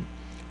 Putin,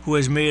 who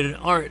has made an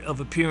art of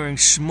appearing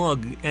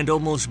smug and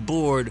almost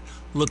bored,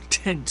 looked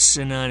tense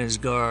and on his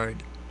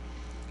guard.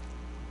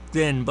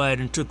 Then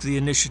Biden took the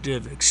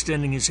initiative,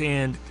 extending his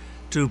hand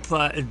to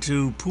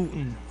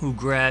Putin, who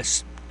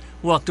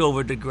walked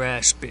over to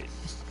grasp it.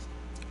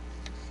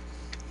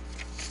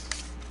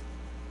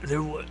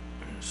 There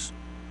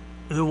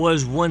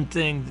was one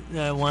thing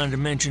that I wanted to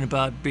mention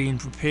about being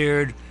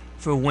prepared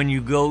for when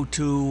you go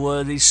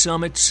to these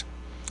summits.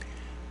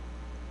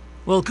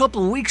 Well, a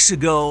couple of weeks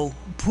ago,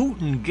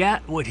 Putin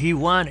got what he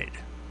wanted.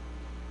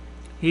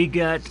 He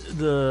got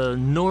the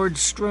Nord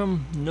Star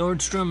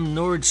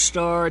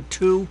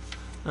 2,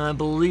 I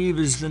believe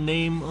is the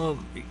name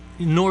of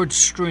Nord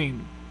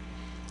Stream.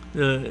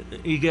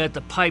 He got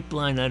the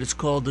pipeline that is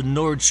called the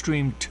Nord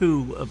Stream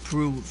 2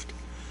 approved.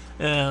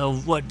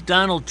 What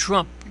Donald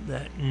Trump,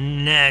 that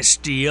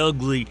nasty,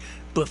 ugly,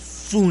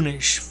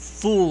 buffoonish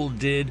fool,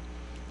 did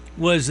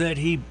was that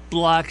he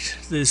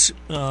blocked this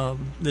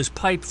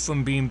pipe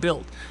from being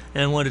built.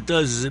 And what it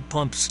does is it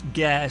pumps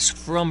gas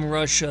from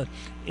Russia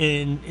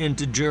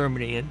into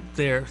Germany and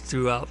there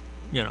throughout,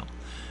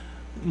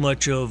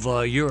 much of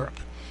Europe.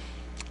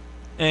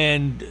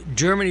 And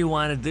Germany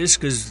wanted this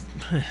because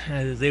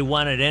they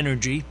wanted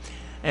energy,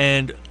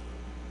 and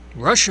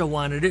Russia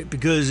wanted it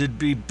because it'd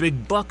be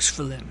big bucks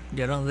for them.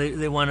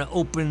 They want to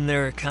open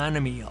their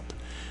economy up.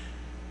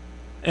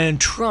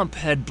 And Trump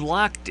had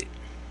blocked it.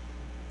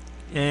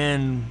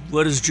 And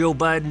what does Joe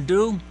Biden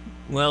do?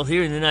 Well,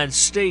 here in the United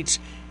States,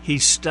 he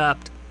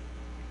stopped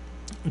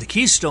the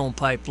Keystone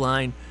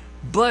Pipeline,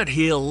 but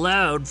he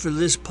allowed for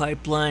this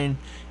pipeline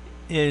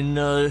in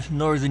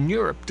Northern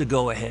Europe to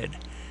go ahead.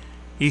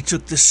 He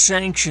took the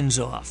sanctions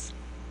off.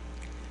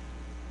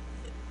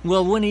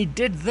 Well, when he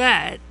did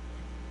that,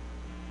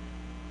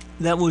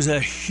 that was a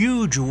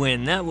huge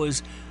win. That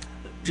was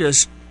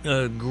just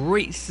a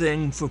great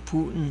thing for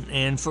Putin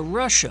and for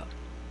Russia.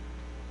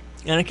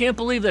 And I can't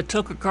believe that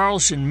Tucker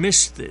Carlson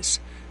missed this,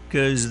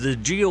 because the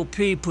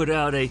GOP put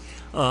out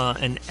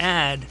an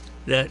ad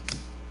that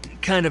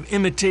kind of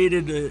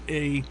imitated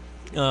a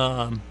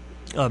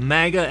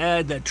MAGA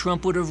ad that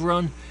Trump would have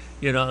run,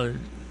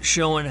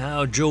 showing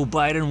how Joe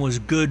Biden was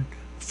good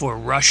for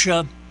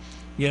Russia,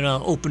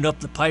 opened up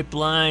the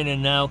pipeline,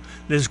 and now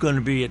there's going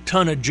to be a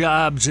ton of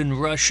jobs in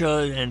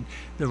Russia, and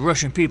the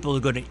Russian people are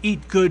going to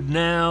eat good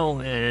now,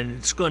 and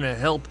it's going to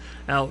help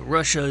out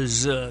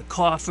Russia's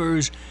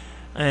coffers.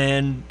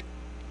 And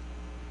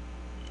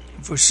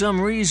for some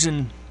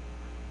reason,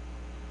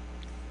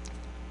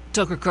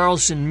 Tucker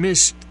Carlson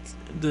missed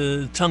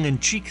the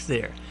tongue-in-cheek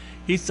there.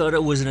 He thought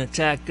it was an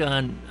attack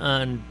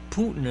on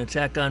Putin, an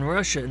attack on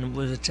Russia, and it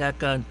was an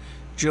attack on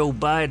Joe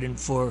Biden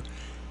for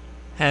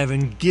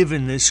having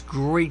given this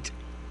great,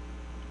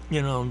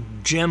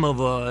 gem of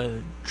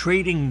a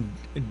trading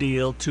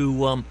deal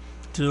to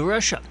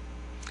Russia.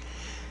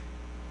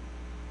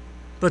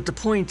 But the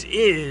point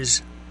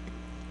is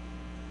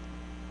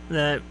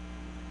that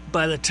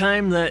by the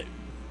time that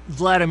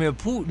Vladimir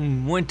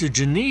Putin went to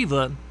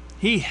Geneva,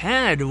 he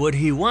had what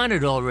he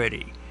wanted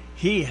already.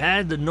 He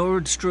had the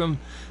Nord Stream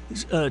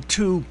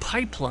 2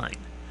 pipeline.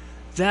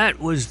 That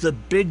was the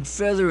big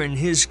feather in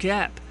his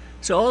cap.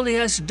 So all he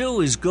has to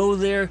do is go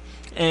there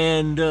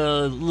and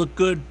look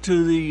good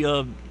to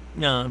the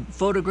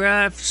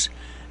photographs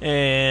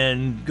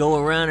and go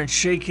around and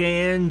shake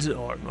hands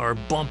or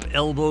bump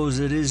elbows,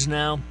 it is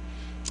now.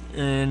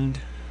 and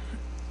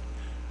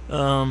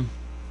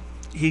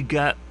he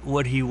got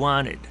what he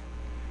wanted.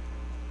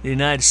 The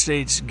United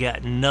States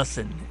got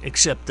nothing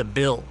except the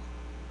bill.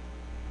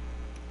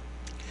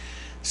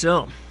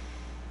 So,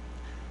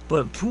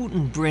 but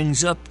Putin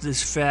brings up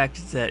this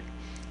fact that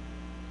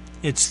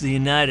it's the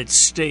United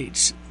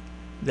States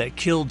that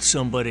killed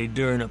somebody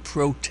during a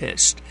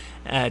protest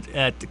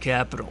at the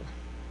Capitol.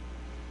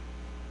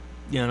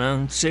 You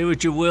know, say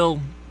what you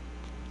will,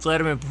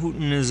 Vladimir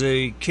Putin is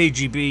a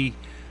KGB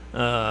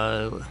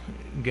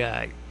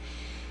guy.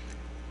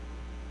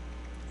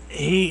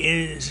 He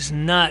is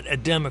not a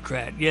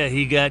Democrat. Yeah,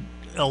 he got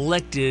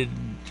elected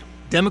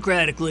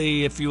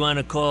democratically, if you want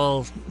to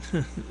call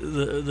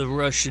the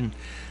Russian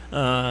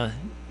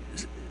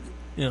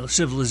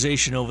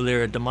civilization over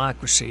there a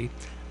democracy.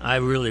 I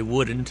really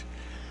wouldn't.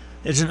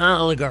 It's an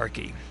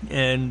oligarchy,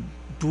 and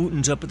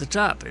Putin's up at the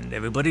top, and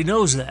everybody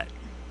knows that.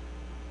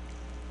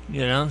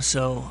 You know,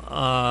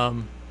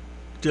 so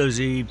does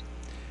he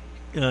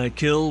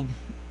kill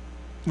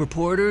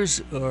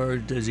reporters, or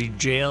does he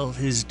jail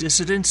his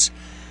dissidents?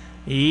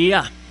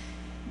 Yeah,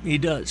 he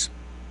does.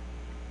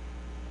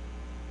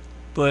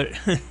 But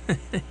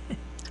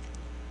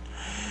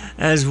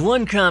as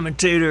one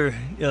commentator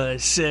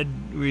said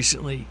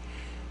recently,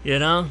 you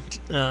know,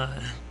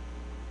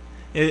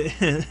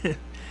 it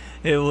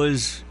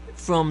was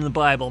from the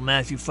Bible,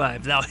 Matthew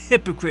 5. Thou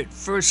hypocrite,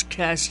 first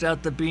cast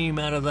out the beam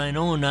out of thine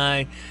own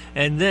eye,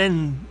 and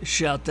then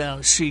shalt thou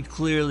see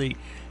clearly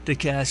to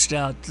cast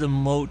out the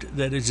mote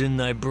that is in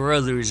thy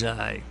brother's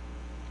eye.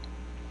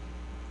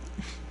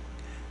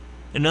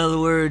 In other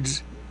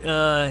words,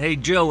 hey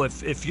Joe,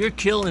 if you're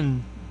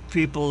killing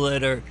people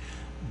that are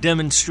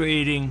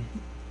demonstrating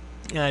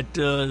at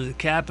the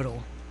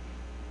Capitol,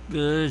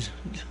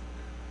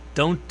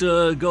 don't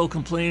go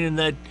complaining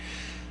that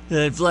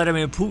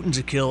Vladimir Putin's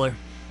a killer.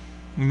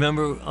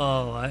 Remember,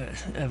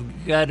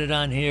 I've got it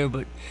on here,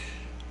 but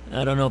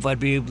I don't know if I'd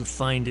be able to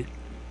find it.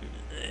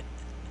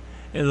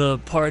 The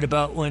part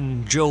about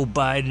when Joe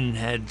Biden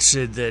had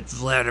said that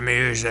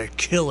Vladimir is a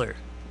killer.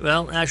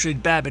 Well, actually,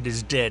 Babbitt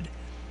is dead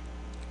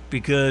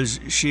because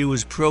she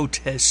was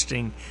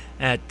protesting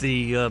at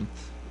the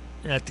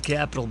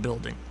Capitol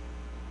building.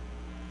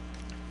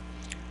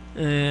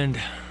 And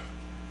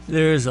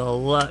there's a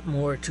lot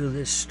more to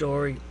this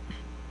story.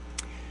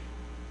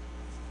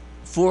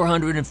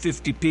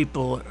 450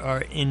 people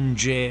are in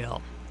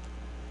jail,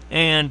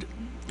 and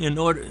in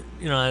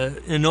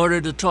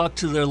order to talk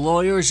to their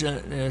lawyers,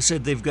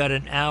 said they've got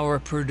an hour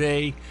per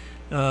day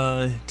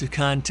to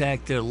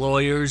contact their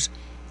lawyers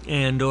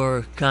and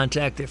or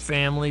contact their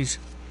families.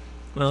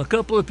 Well, a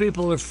couple of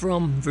people are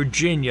from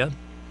Virginia,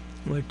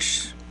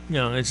 which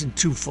isn't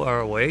too far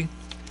away,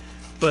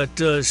 but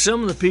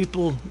some of the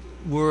people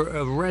were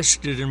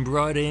arrested and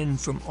brought in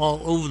from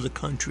all over the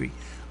country,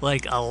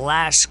 like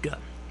Alaska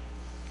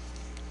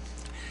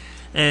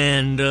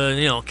and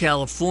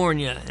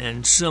California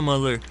and some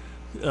other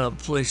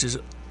places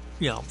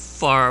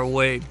far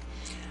away.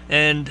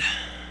 And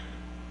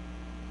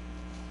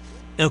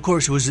of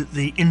course it was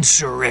the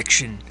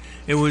insurrection.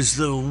 It was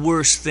the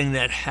worst thing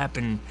that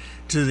happened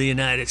to the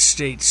United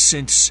States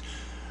since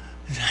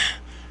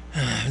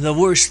the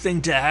worst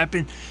thing to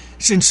happen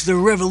since the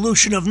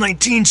revolution of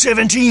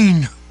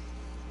 1917.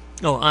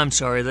 Oh, I'm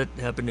sorry, that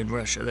happened in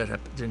Russia. That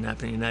didn't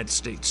happen in the United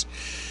States.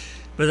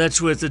 But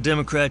that's what the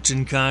Democrats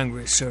in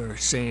Congress are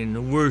saying.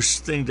 The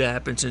worst thing to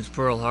happen since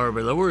Pearl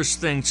Harbor. The worst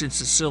thing since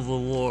the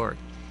Civil War.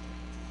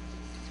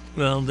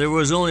 Well, there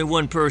was only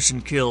one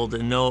person killed,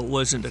 and no, it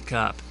wasn't a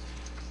cop.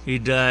 He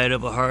died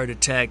of a heart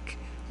attack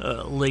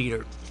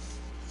later.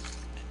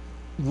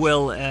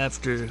 Well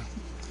after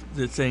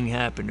the thing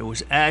happened. It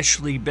was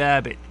Ashley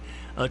Babbitt,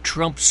 a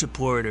Trump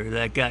supporter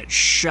that got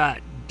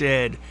shot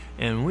dead,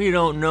 and we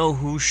don't know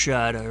who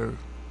shot her.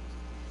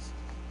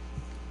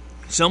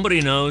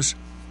 Somebody knows.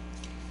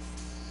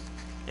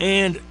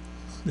 And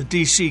the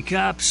D.C.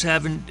 cops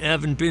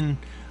haven't been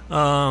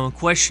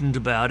questioned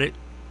about it.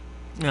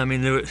 I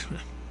mean,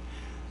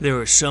 there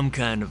was some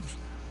kind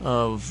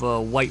of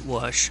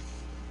whitewash.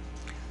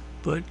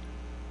 But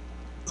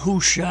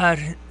who shot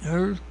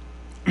her?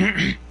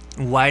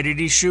 Why did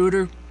he shoot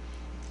her?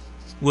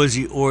 Was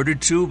he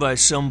ordered to by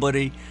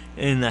somebody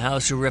in the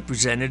House of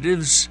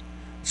Representatives?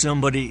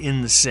 Somebody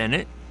in the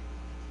Senate?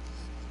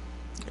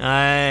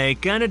 I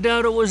kind of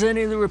doubt it was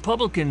any of the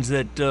Republicans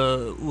that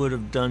would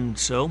have done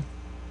so.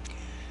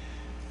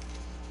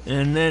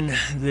 And then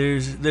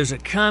there's a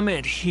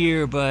comment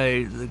here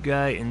by the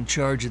guy in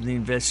charge of the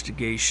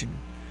investigation.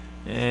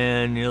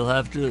 And you'll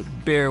have to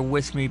bear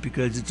with me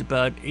because it's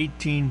about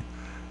 18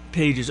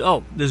 pages.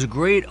 Oh, there's a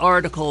great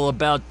article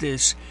about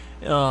this.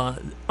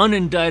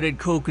 Unindicted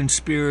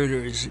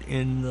co-conspirators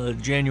in the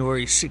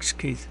January 6th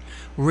case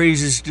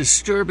raises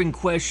disturbing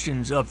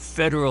questions of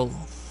federal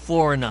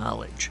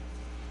foreknowledge.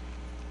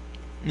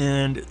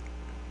 And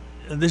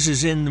this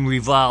is in the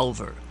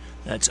Revolver.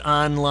 That's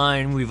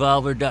online,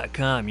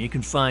 revolver.com. You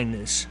can find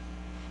this.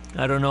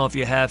 I don't know if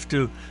you have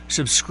to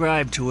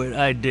subscribe to it.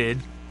 I did.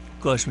 It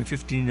cost me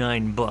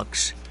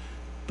 $59.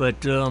 But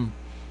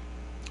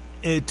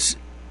it's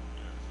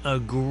a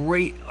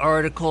great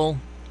article,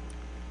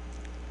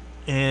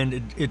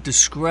 and it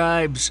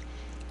describes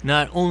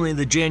not only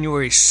the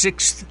January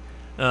 6th,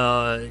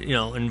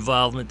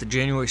 involvement, the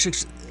January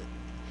 6th,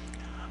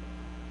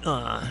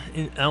 I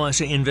want to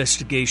say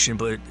investigation,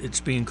 but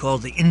it's being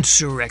called the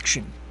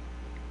insurrection.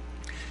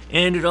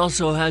 And it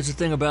also has a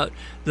thing about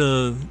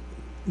the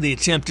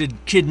attempted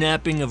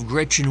kidnapping of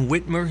Gretchen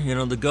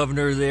Whitmer, the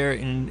governor there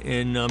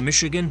in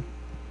Michigan.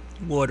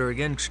 Water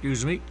again,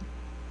 excuse me.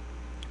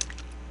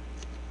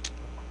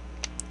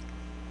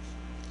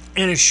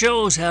 And it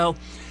shows how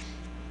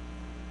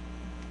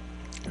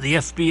the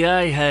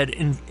FBI had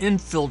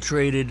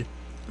infiltrated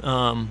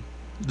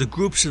the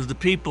groups of the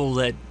people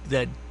that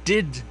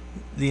did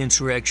the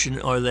insurrection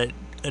or that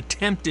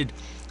attempted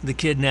the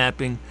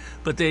kidnapping,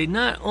 but they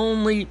not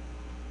only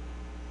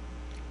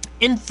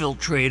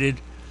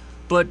infiltrated,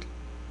 but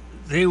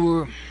they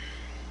were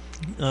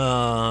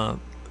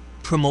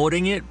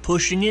promoting it,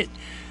 pushing it,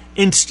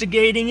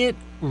 instigating it,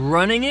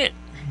 running it.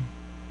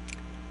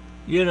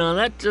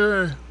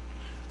 That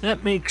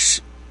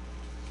makes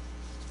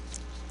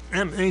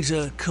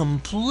a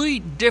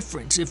complete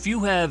difference. If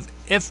you have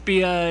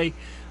FBI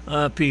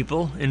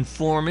people,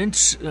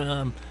 informants,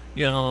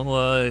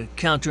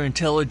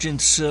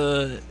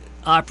 counterintelligence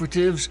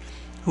operatives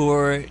who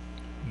are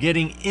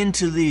getting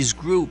into these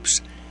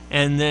groups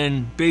and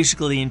then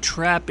basically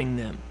entrapping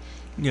them,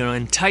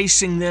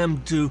 enticing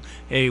them to,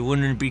 hey,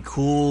 wouldn't it be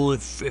cool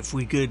if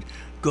we could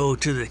go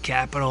to the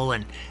Capitol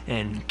and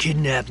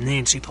kidnap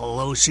Nancy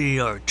Pelosi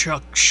or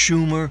Chuck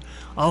Schumer?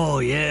 Oh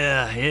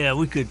yeah,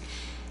 we could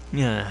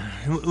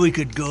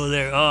go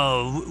there.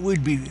 Oh,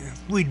 we'd be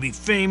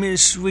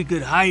famous. We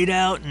could hide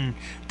out and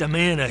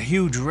demand a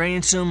huge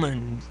ransom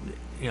and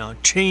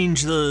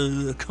change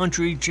the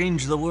country,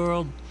 change the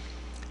world.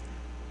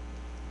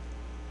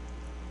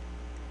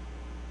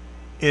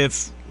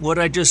 If what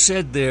I just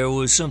said there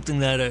was something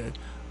that a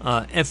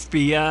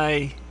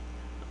FBI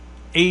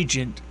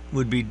agent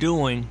would be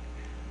doing,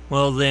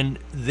 well, then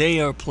they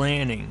are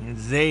planning,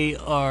 they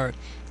are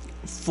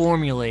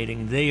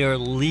formulating, they are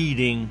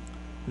leading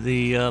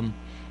the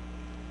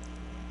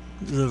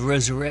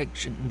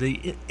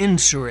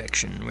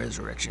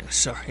insurrection.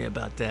 Sorry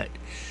about that.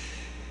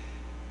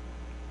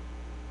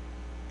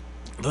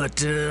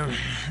 But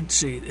let's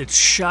see, it's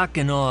shock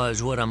and awe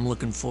is what I'm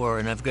looking for,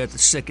 and I've got the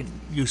second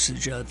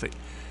usage of it.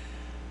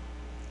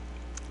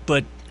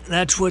 But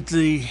that's what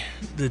the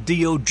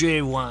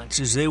DOJ wants,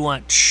 is they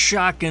want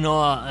shock and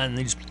awe, and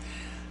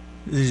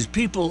these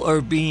people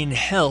are being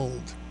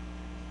held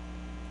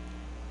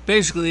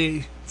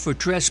basically for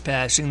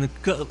trespassing.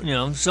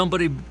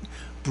 Somebody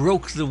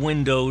broke the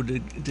window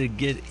to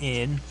get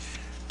in.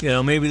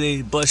 Maybe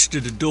they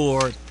busted a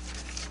door.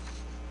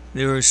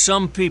 There are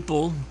some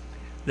people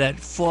that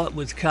fought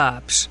with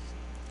cops,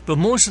 but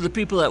most of the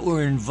people that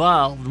were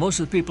involved, most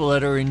of the people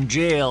that are in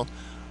jail,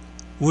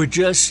 were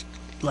just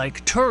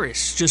like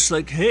tourists, just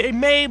like, hey,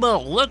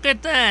 Mabel, look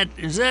at that.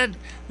 Is that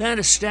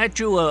a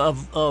statue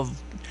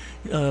of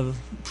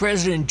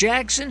President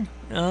Jackson?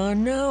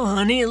 No,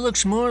 honey, it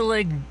looks more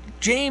like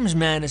James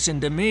Madison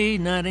to me,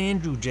 not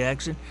Andrew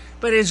Jackson.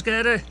 But he's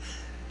got a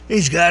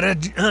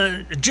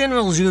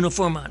general's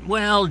uniform on.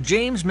 Well,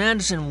 James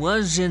Madison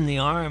was in the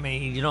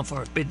army,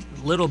 for a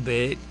little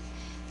bit,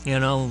 War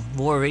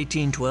of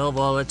 1812,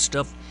 all that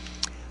stuff.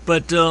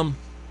 But they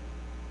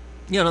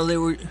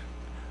were.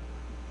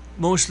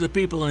 Most of the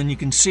people, and you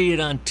can see it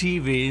on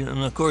TV,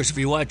 and of course if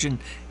you're watching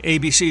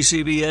ABC,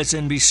 CBS,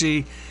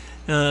 NBC,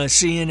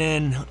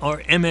 CNN,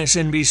 or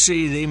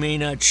MSNBC, they may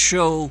not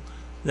show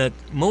that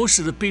most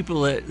of the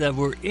people that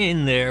were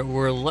in there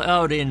were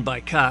allowed in by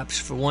cops,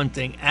 for one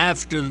thing.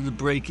 After the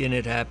break-in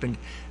had happened,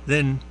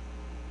 then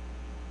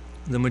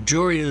the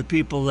majority of the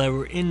people that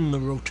were in the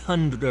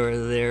rotunda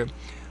there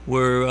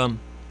were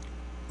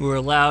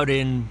allowed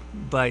in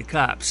by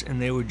cops,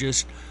 and they were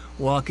just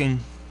walking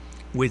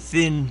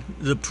within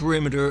the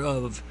perimeter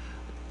of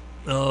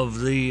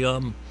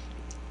the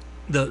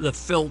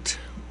felt,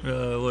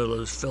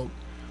 those felt,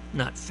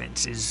 not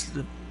fences,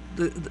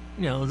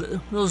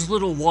 those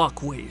little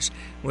walkways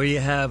where you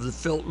have the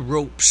felt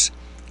ropes,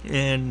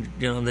 and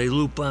they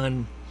loop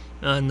on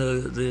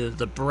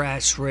the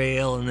brass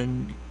rail, and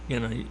then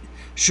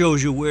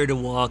shows you where to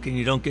walk, and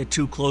you don't get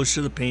too close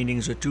to the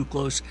paintings or too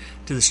close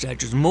to the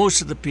statues.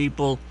 Most of the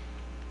people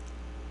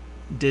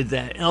did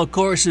that. And of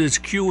course, there's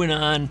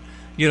QAnon.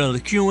 The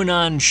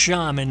QAnon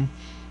shaman,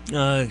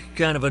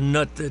 kind of a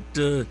nut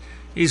that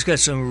he's got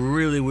some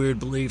really weird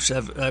beliefs.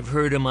 I've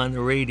heard him on the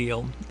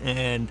radio,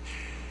 and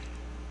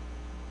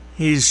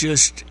he's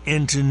just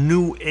into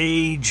New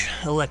Age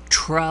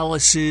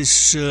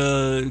electrolysis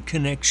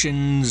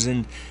connections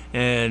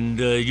and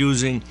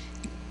using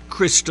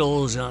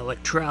crystals and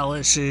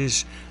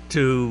electrolysis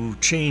to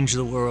change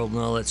the world and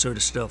all that sort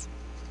of stuff.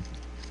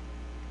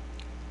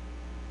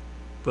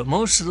 But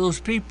most of those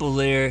people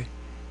there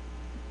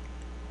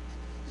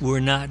were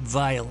not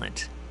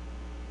violent.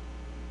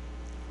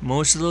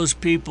 Most of those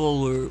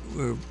people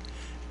were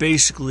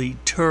basically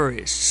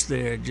tourists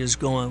there, just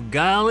going,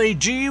 golly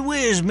gee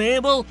whiz,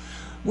 Mabel,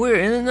 we're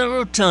in the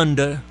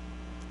rotunda,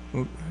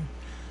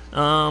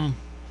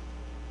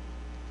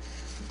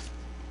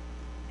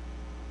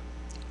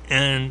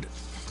 And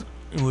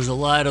it was a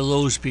lot of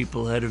those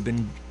people that have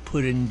been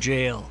put in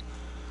jail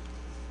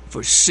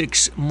for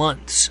 6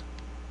 months.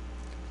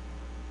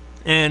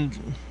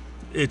 And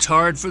it's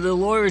hard for the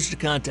lawyers to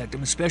contact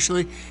them,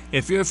 especially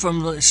if you're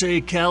from, let's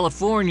say,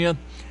 California.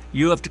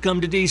 You have to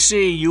come to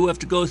D.C. You have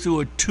to go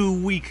through a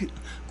 2-week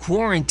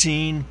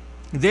quarantine.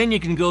 Then you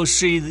can go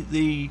see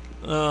the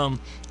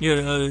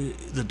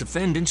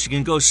defendants. You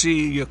can go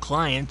see your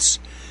clients.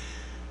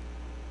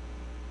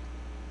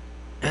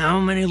 How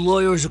many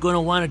lawyers are going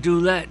to want to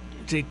do that?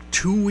 Take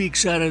 2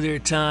 weeks out of their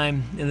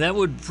time, and that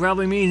would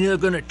probably mean they're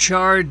going to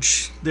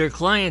charge their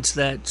clients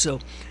that. So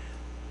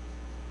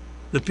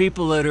the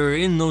people that are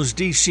in those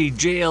D.C.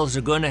 jails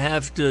are going to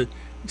have to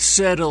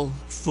settle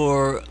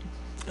for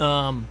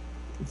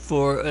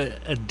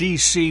a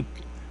D.C.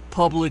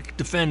 public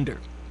defender.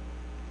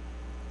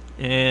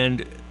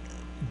 And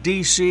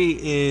D.C.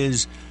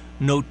 is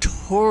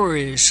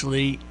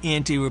notoriously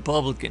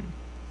anti-Republican.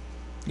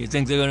 You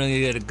think they're going to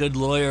get a good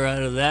lawyer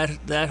out of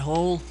that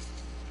hole?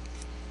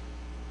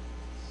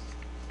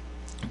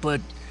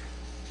 But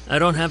I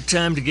don't have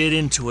time to get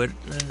into it.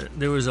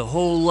 There was a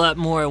whole lot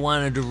more I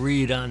wanted to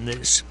read on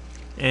this.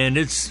 And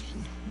it's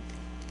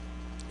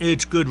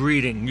good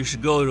reading. You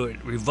should go to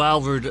it,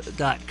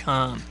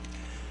 revolver.com.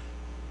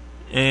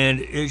 And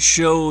it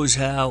shows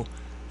how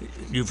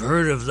you've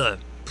heard of the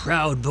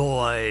Proud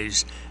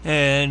Boys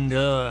and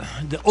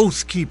the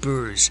Oath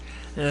Keepers.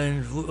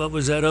 And what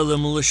was that other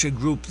militia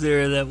group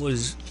there that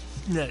was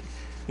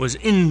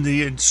in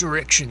the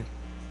insurrection?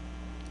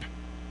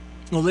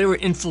 Well, they were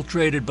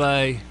infiltrated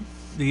by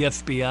the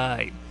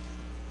FBI.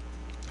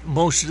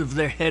 Most of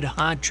their head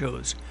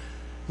honchos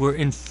were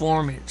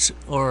informants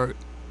or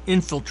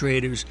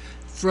infiltrators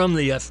from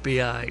the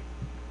FBI.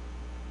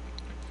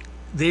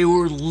 They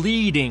were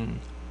leading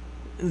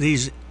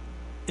these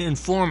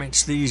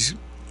informants, these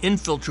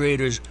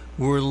infiltrators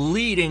were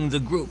leading the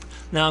group.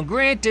 Now,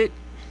 granted,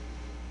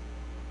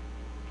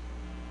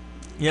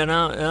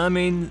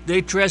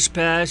 they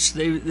trespassed,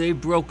 they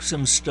broke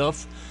some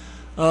stuff.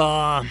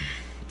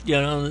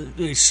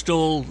 They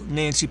stole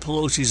Nancy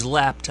Pelosi's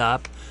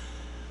laptop.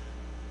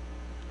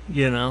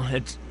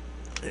 It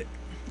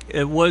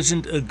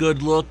wasn't a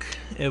good look.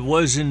 It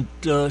wasn't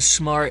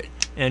smart.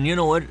 And you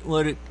know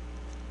what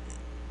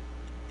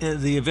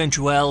the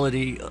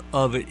eventuality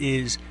of it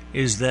is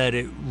that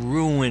it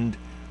ruined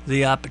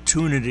the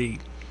opportunity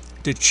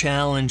to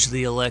challenge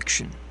the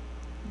election,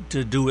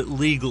 to do it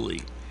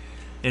legally.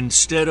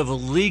 Instead of a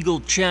legal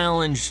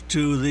challenge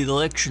to the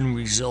election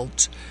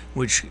results,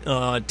 which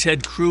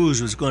Ted Cruz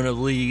was going to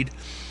lead,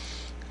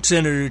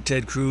 Senator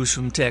Ted Cruz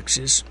from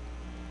Texas,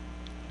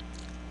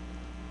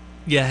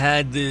 you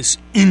had this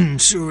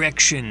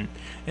insurrection,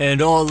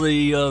 and all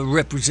the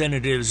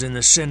representatives and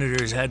the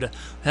senators had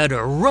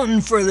to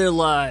run for their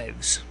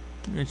lives.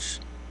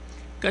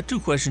 Got 2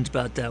 questions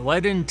about that. Why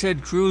didn't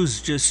Ted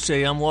Cruz just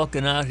say, I'm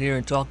walking out here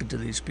and talking to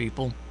these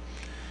people?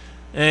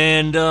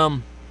 And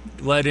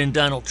why didn't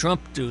Donald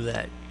Trump do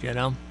that,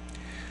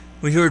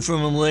 We heard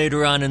from him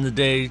later on in the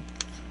day,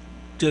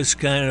 just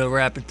kind of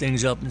wrapping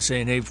things up and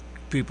saying, hey,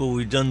 people,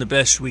 we've done the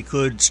best we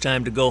could. It's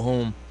time to go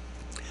home.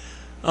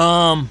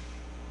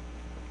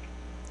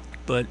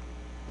 But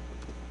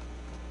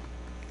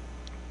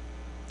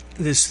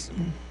this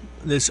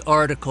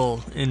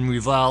article in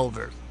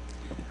Revolver,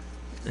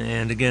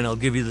 and again, I'll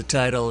give you the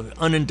title,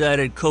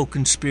 Unindicted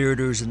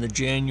Co-Conspirators in the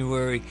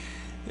January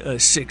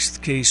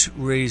 6th case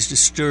raised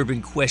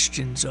disturbing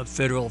questions of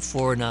federal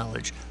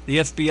foreknowledge. The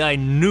FBI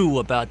knew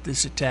about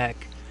this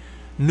attack,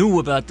 knew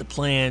about the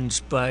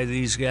plans by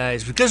these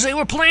guys, because they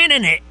were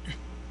planning it.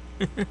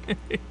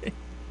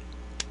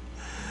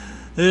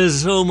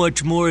 There's so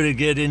much more to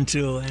get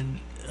into, and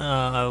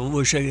I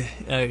wish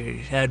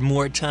I had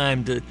more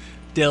time to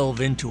delve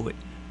into it.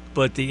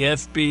 But the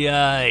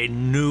FBI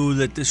knew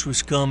that this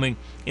was coming,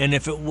 and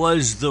if it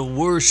was the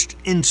worst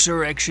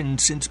insurrection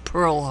since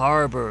Pearl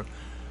Harbor,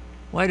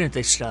 why didn't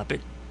they stop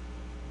it?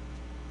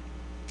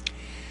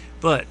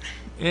 But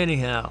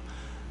anyhow,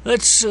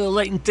 let's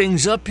lighten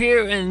things up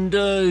here and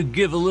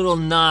give a little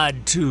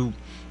nod to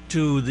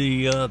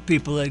the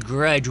people that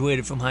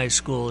graduated from high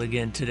school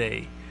again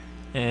today.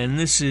 And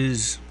this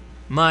is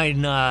my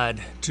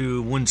nod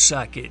to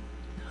Woonsocket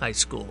High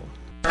School.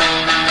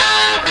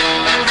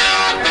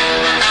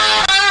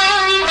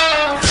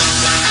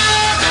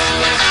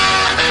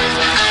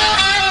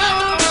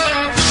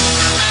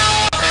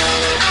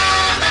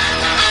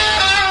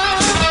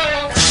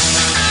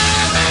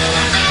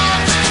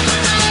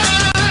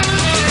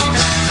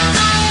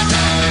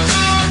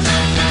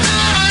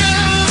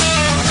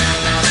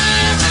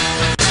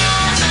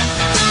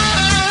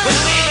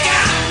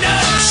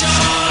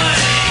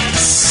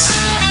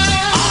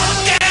 All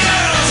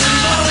girls and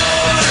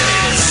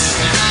boys,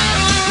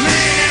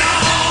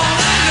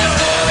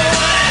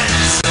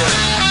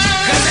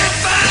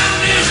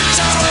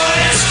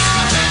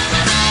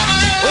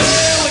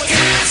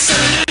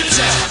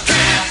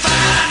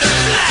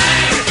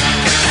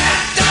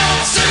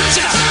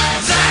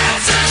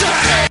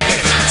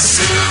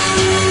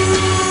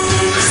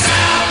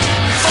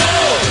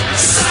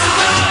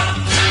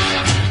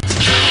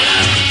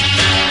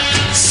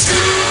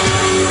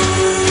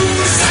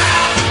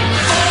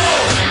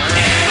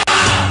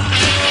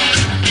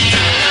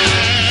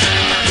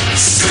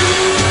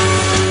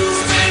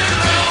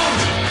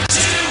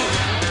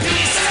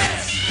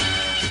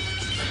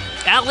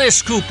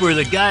 Alice Cooper,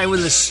 the guy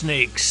with the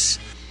snakes.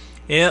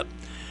 Yep.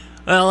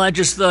 Well, I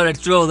just thought I'd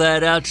throw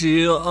that out to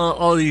you,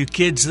 all you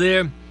kids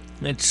there.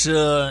 It's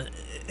an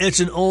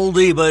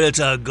oldie, but it's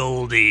a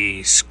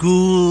goldie.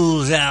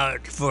 School's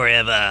out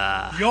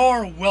forever.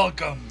 You're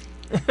welcome.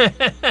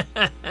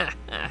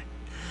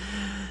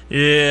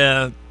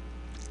 Yeah.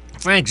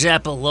 Frank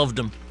Zappa loved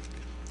him.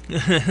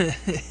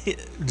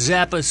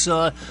 Zappa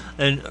saw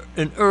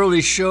an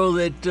early show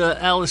that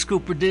Alice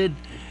Cooper did,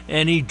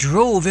 and he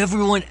drove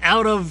everyone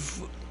out of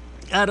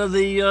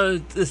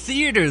the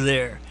theater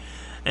there.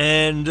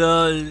 And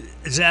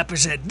Zappa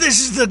said, "This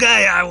is the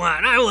guy I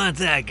want. I want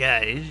that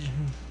guy."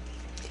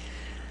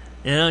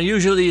 You know,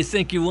 usually you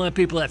think you want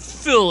people that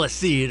fill a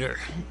theater.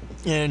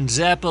 And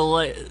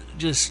Zappa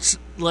just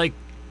like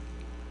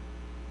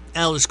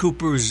Alice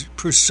Cooper's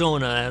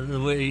persona,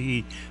 the way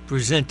he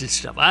presented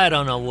stuff. I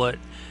don't know what.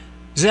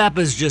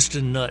 Zappa's just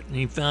a nut, and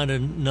he found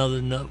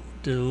another nut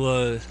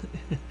to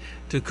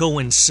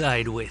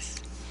coincide with.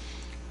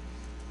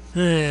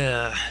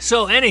 Yeah.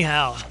 So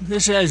anyhow,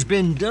 this has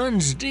been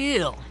Dunn's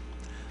Deal.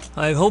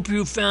 I hope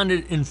you found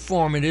it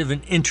informative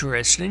and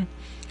interesting.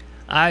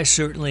 I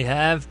certainly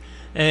have.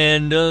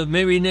 And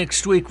maybe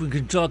next week we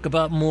could talk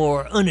about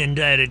more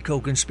unindicted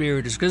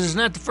co-conspirators, because it's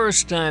not the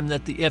first time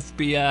that the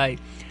FBI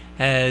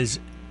has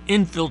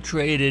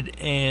infiltrated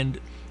and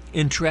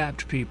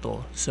entrapped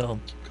people. So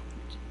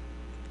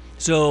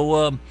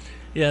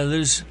yeah,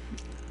 there's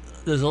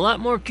a lot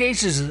more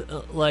cases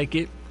like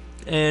it,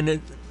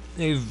 and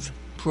they've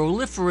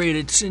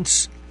proliferated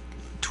since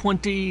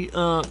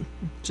 2011.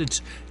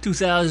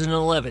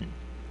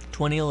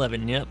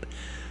 2011, yep.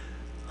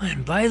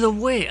 And by the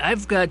way,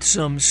 I've got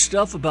some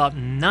stuff about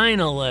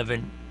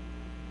 9/11,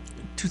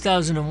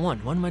 2001.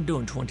 What am I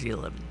doing?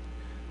 2011.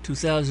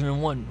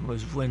 2001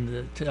 was when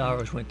the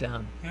towers went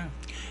down.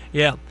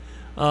 Yeah.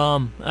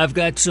 I've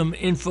got some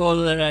info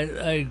that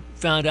I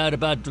found out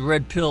about the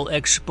Red Pill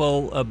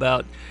Expo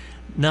about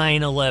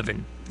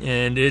 9/11,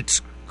 and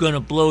it's going to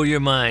blow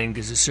your mind,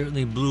 because it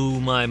certainly blew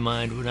my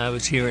mind when I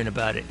was hearing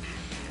about it.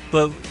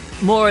 But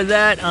more of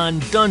that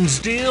on Dunn's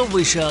Deal.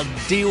 We shall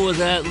deal with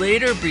that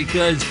later,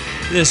 because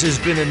this has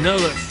been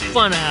another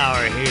fun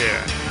hour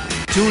here.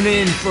 Tune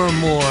in for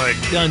more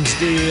Dunn's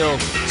Deal.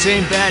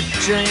 Same bat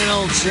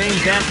channel,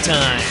 same bat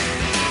time.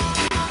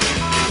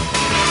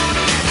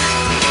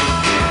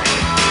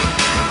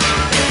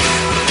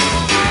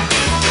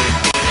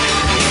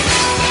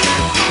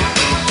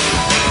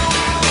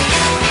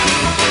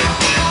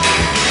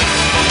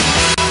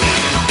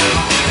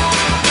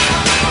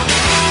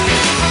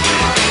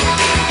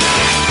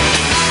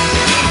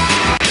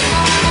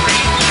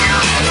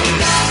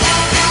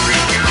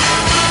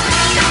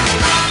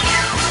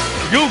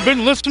 You've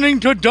been listening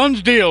to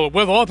Dunn's Deal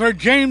with author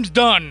James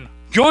Dunn.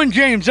 Join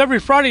James every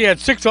Friday at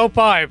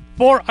 6:05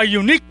 for a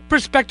unique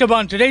perspective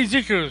on today's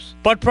issues.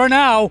 But for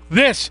now,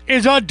 this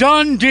is a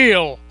Dunn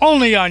Deal,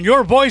 only on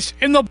your voice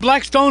in the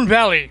Blackstone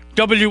Valley,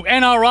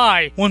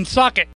 WNRI, Woonsocket.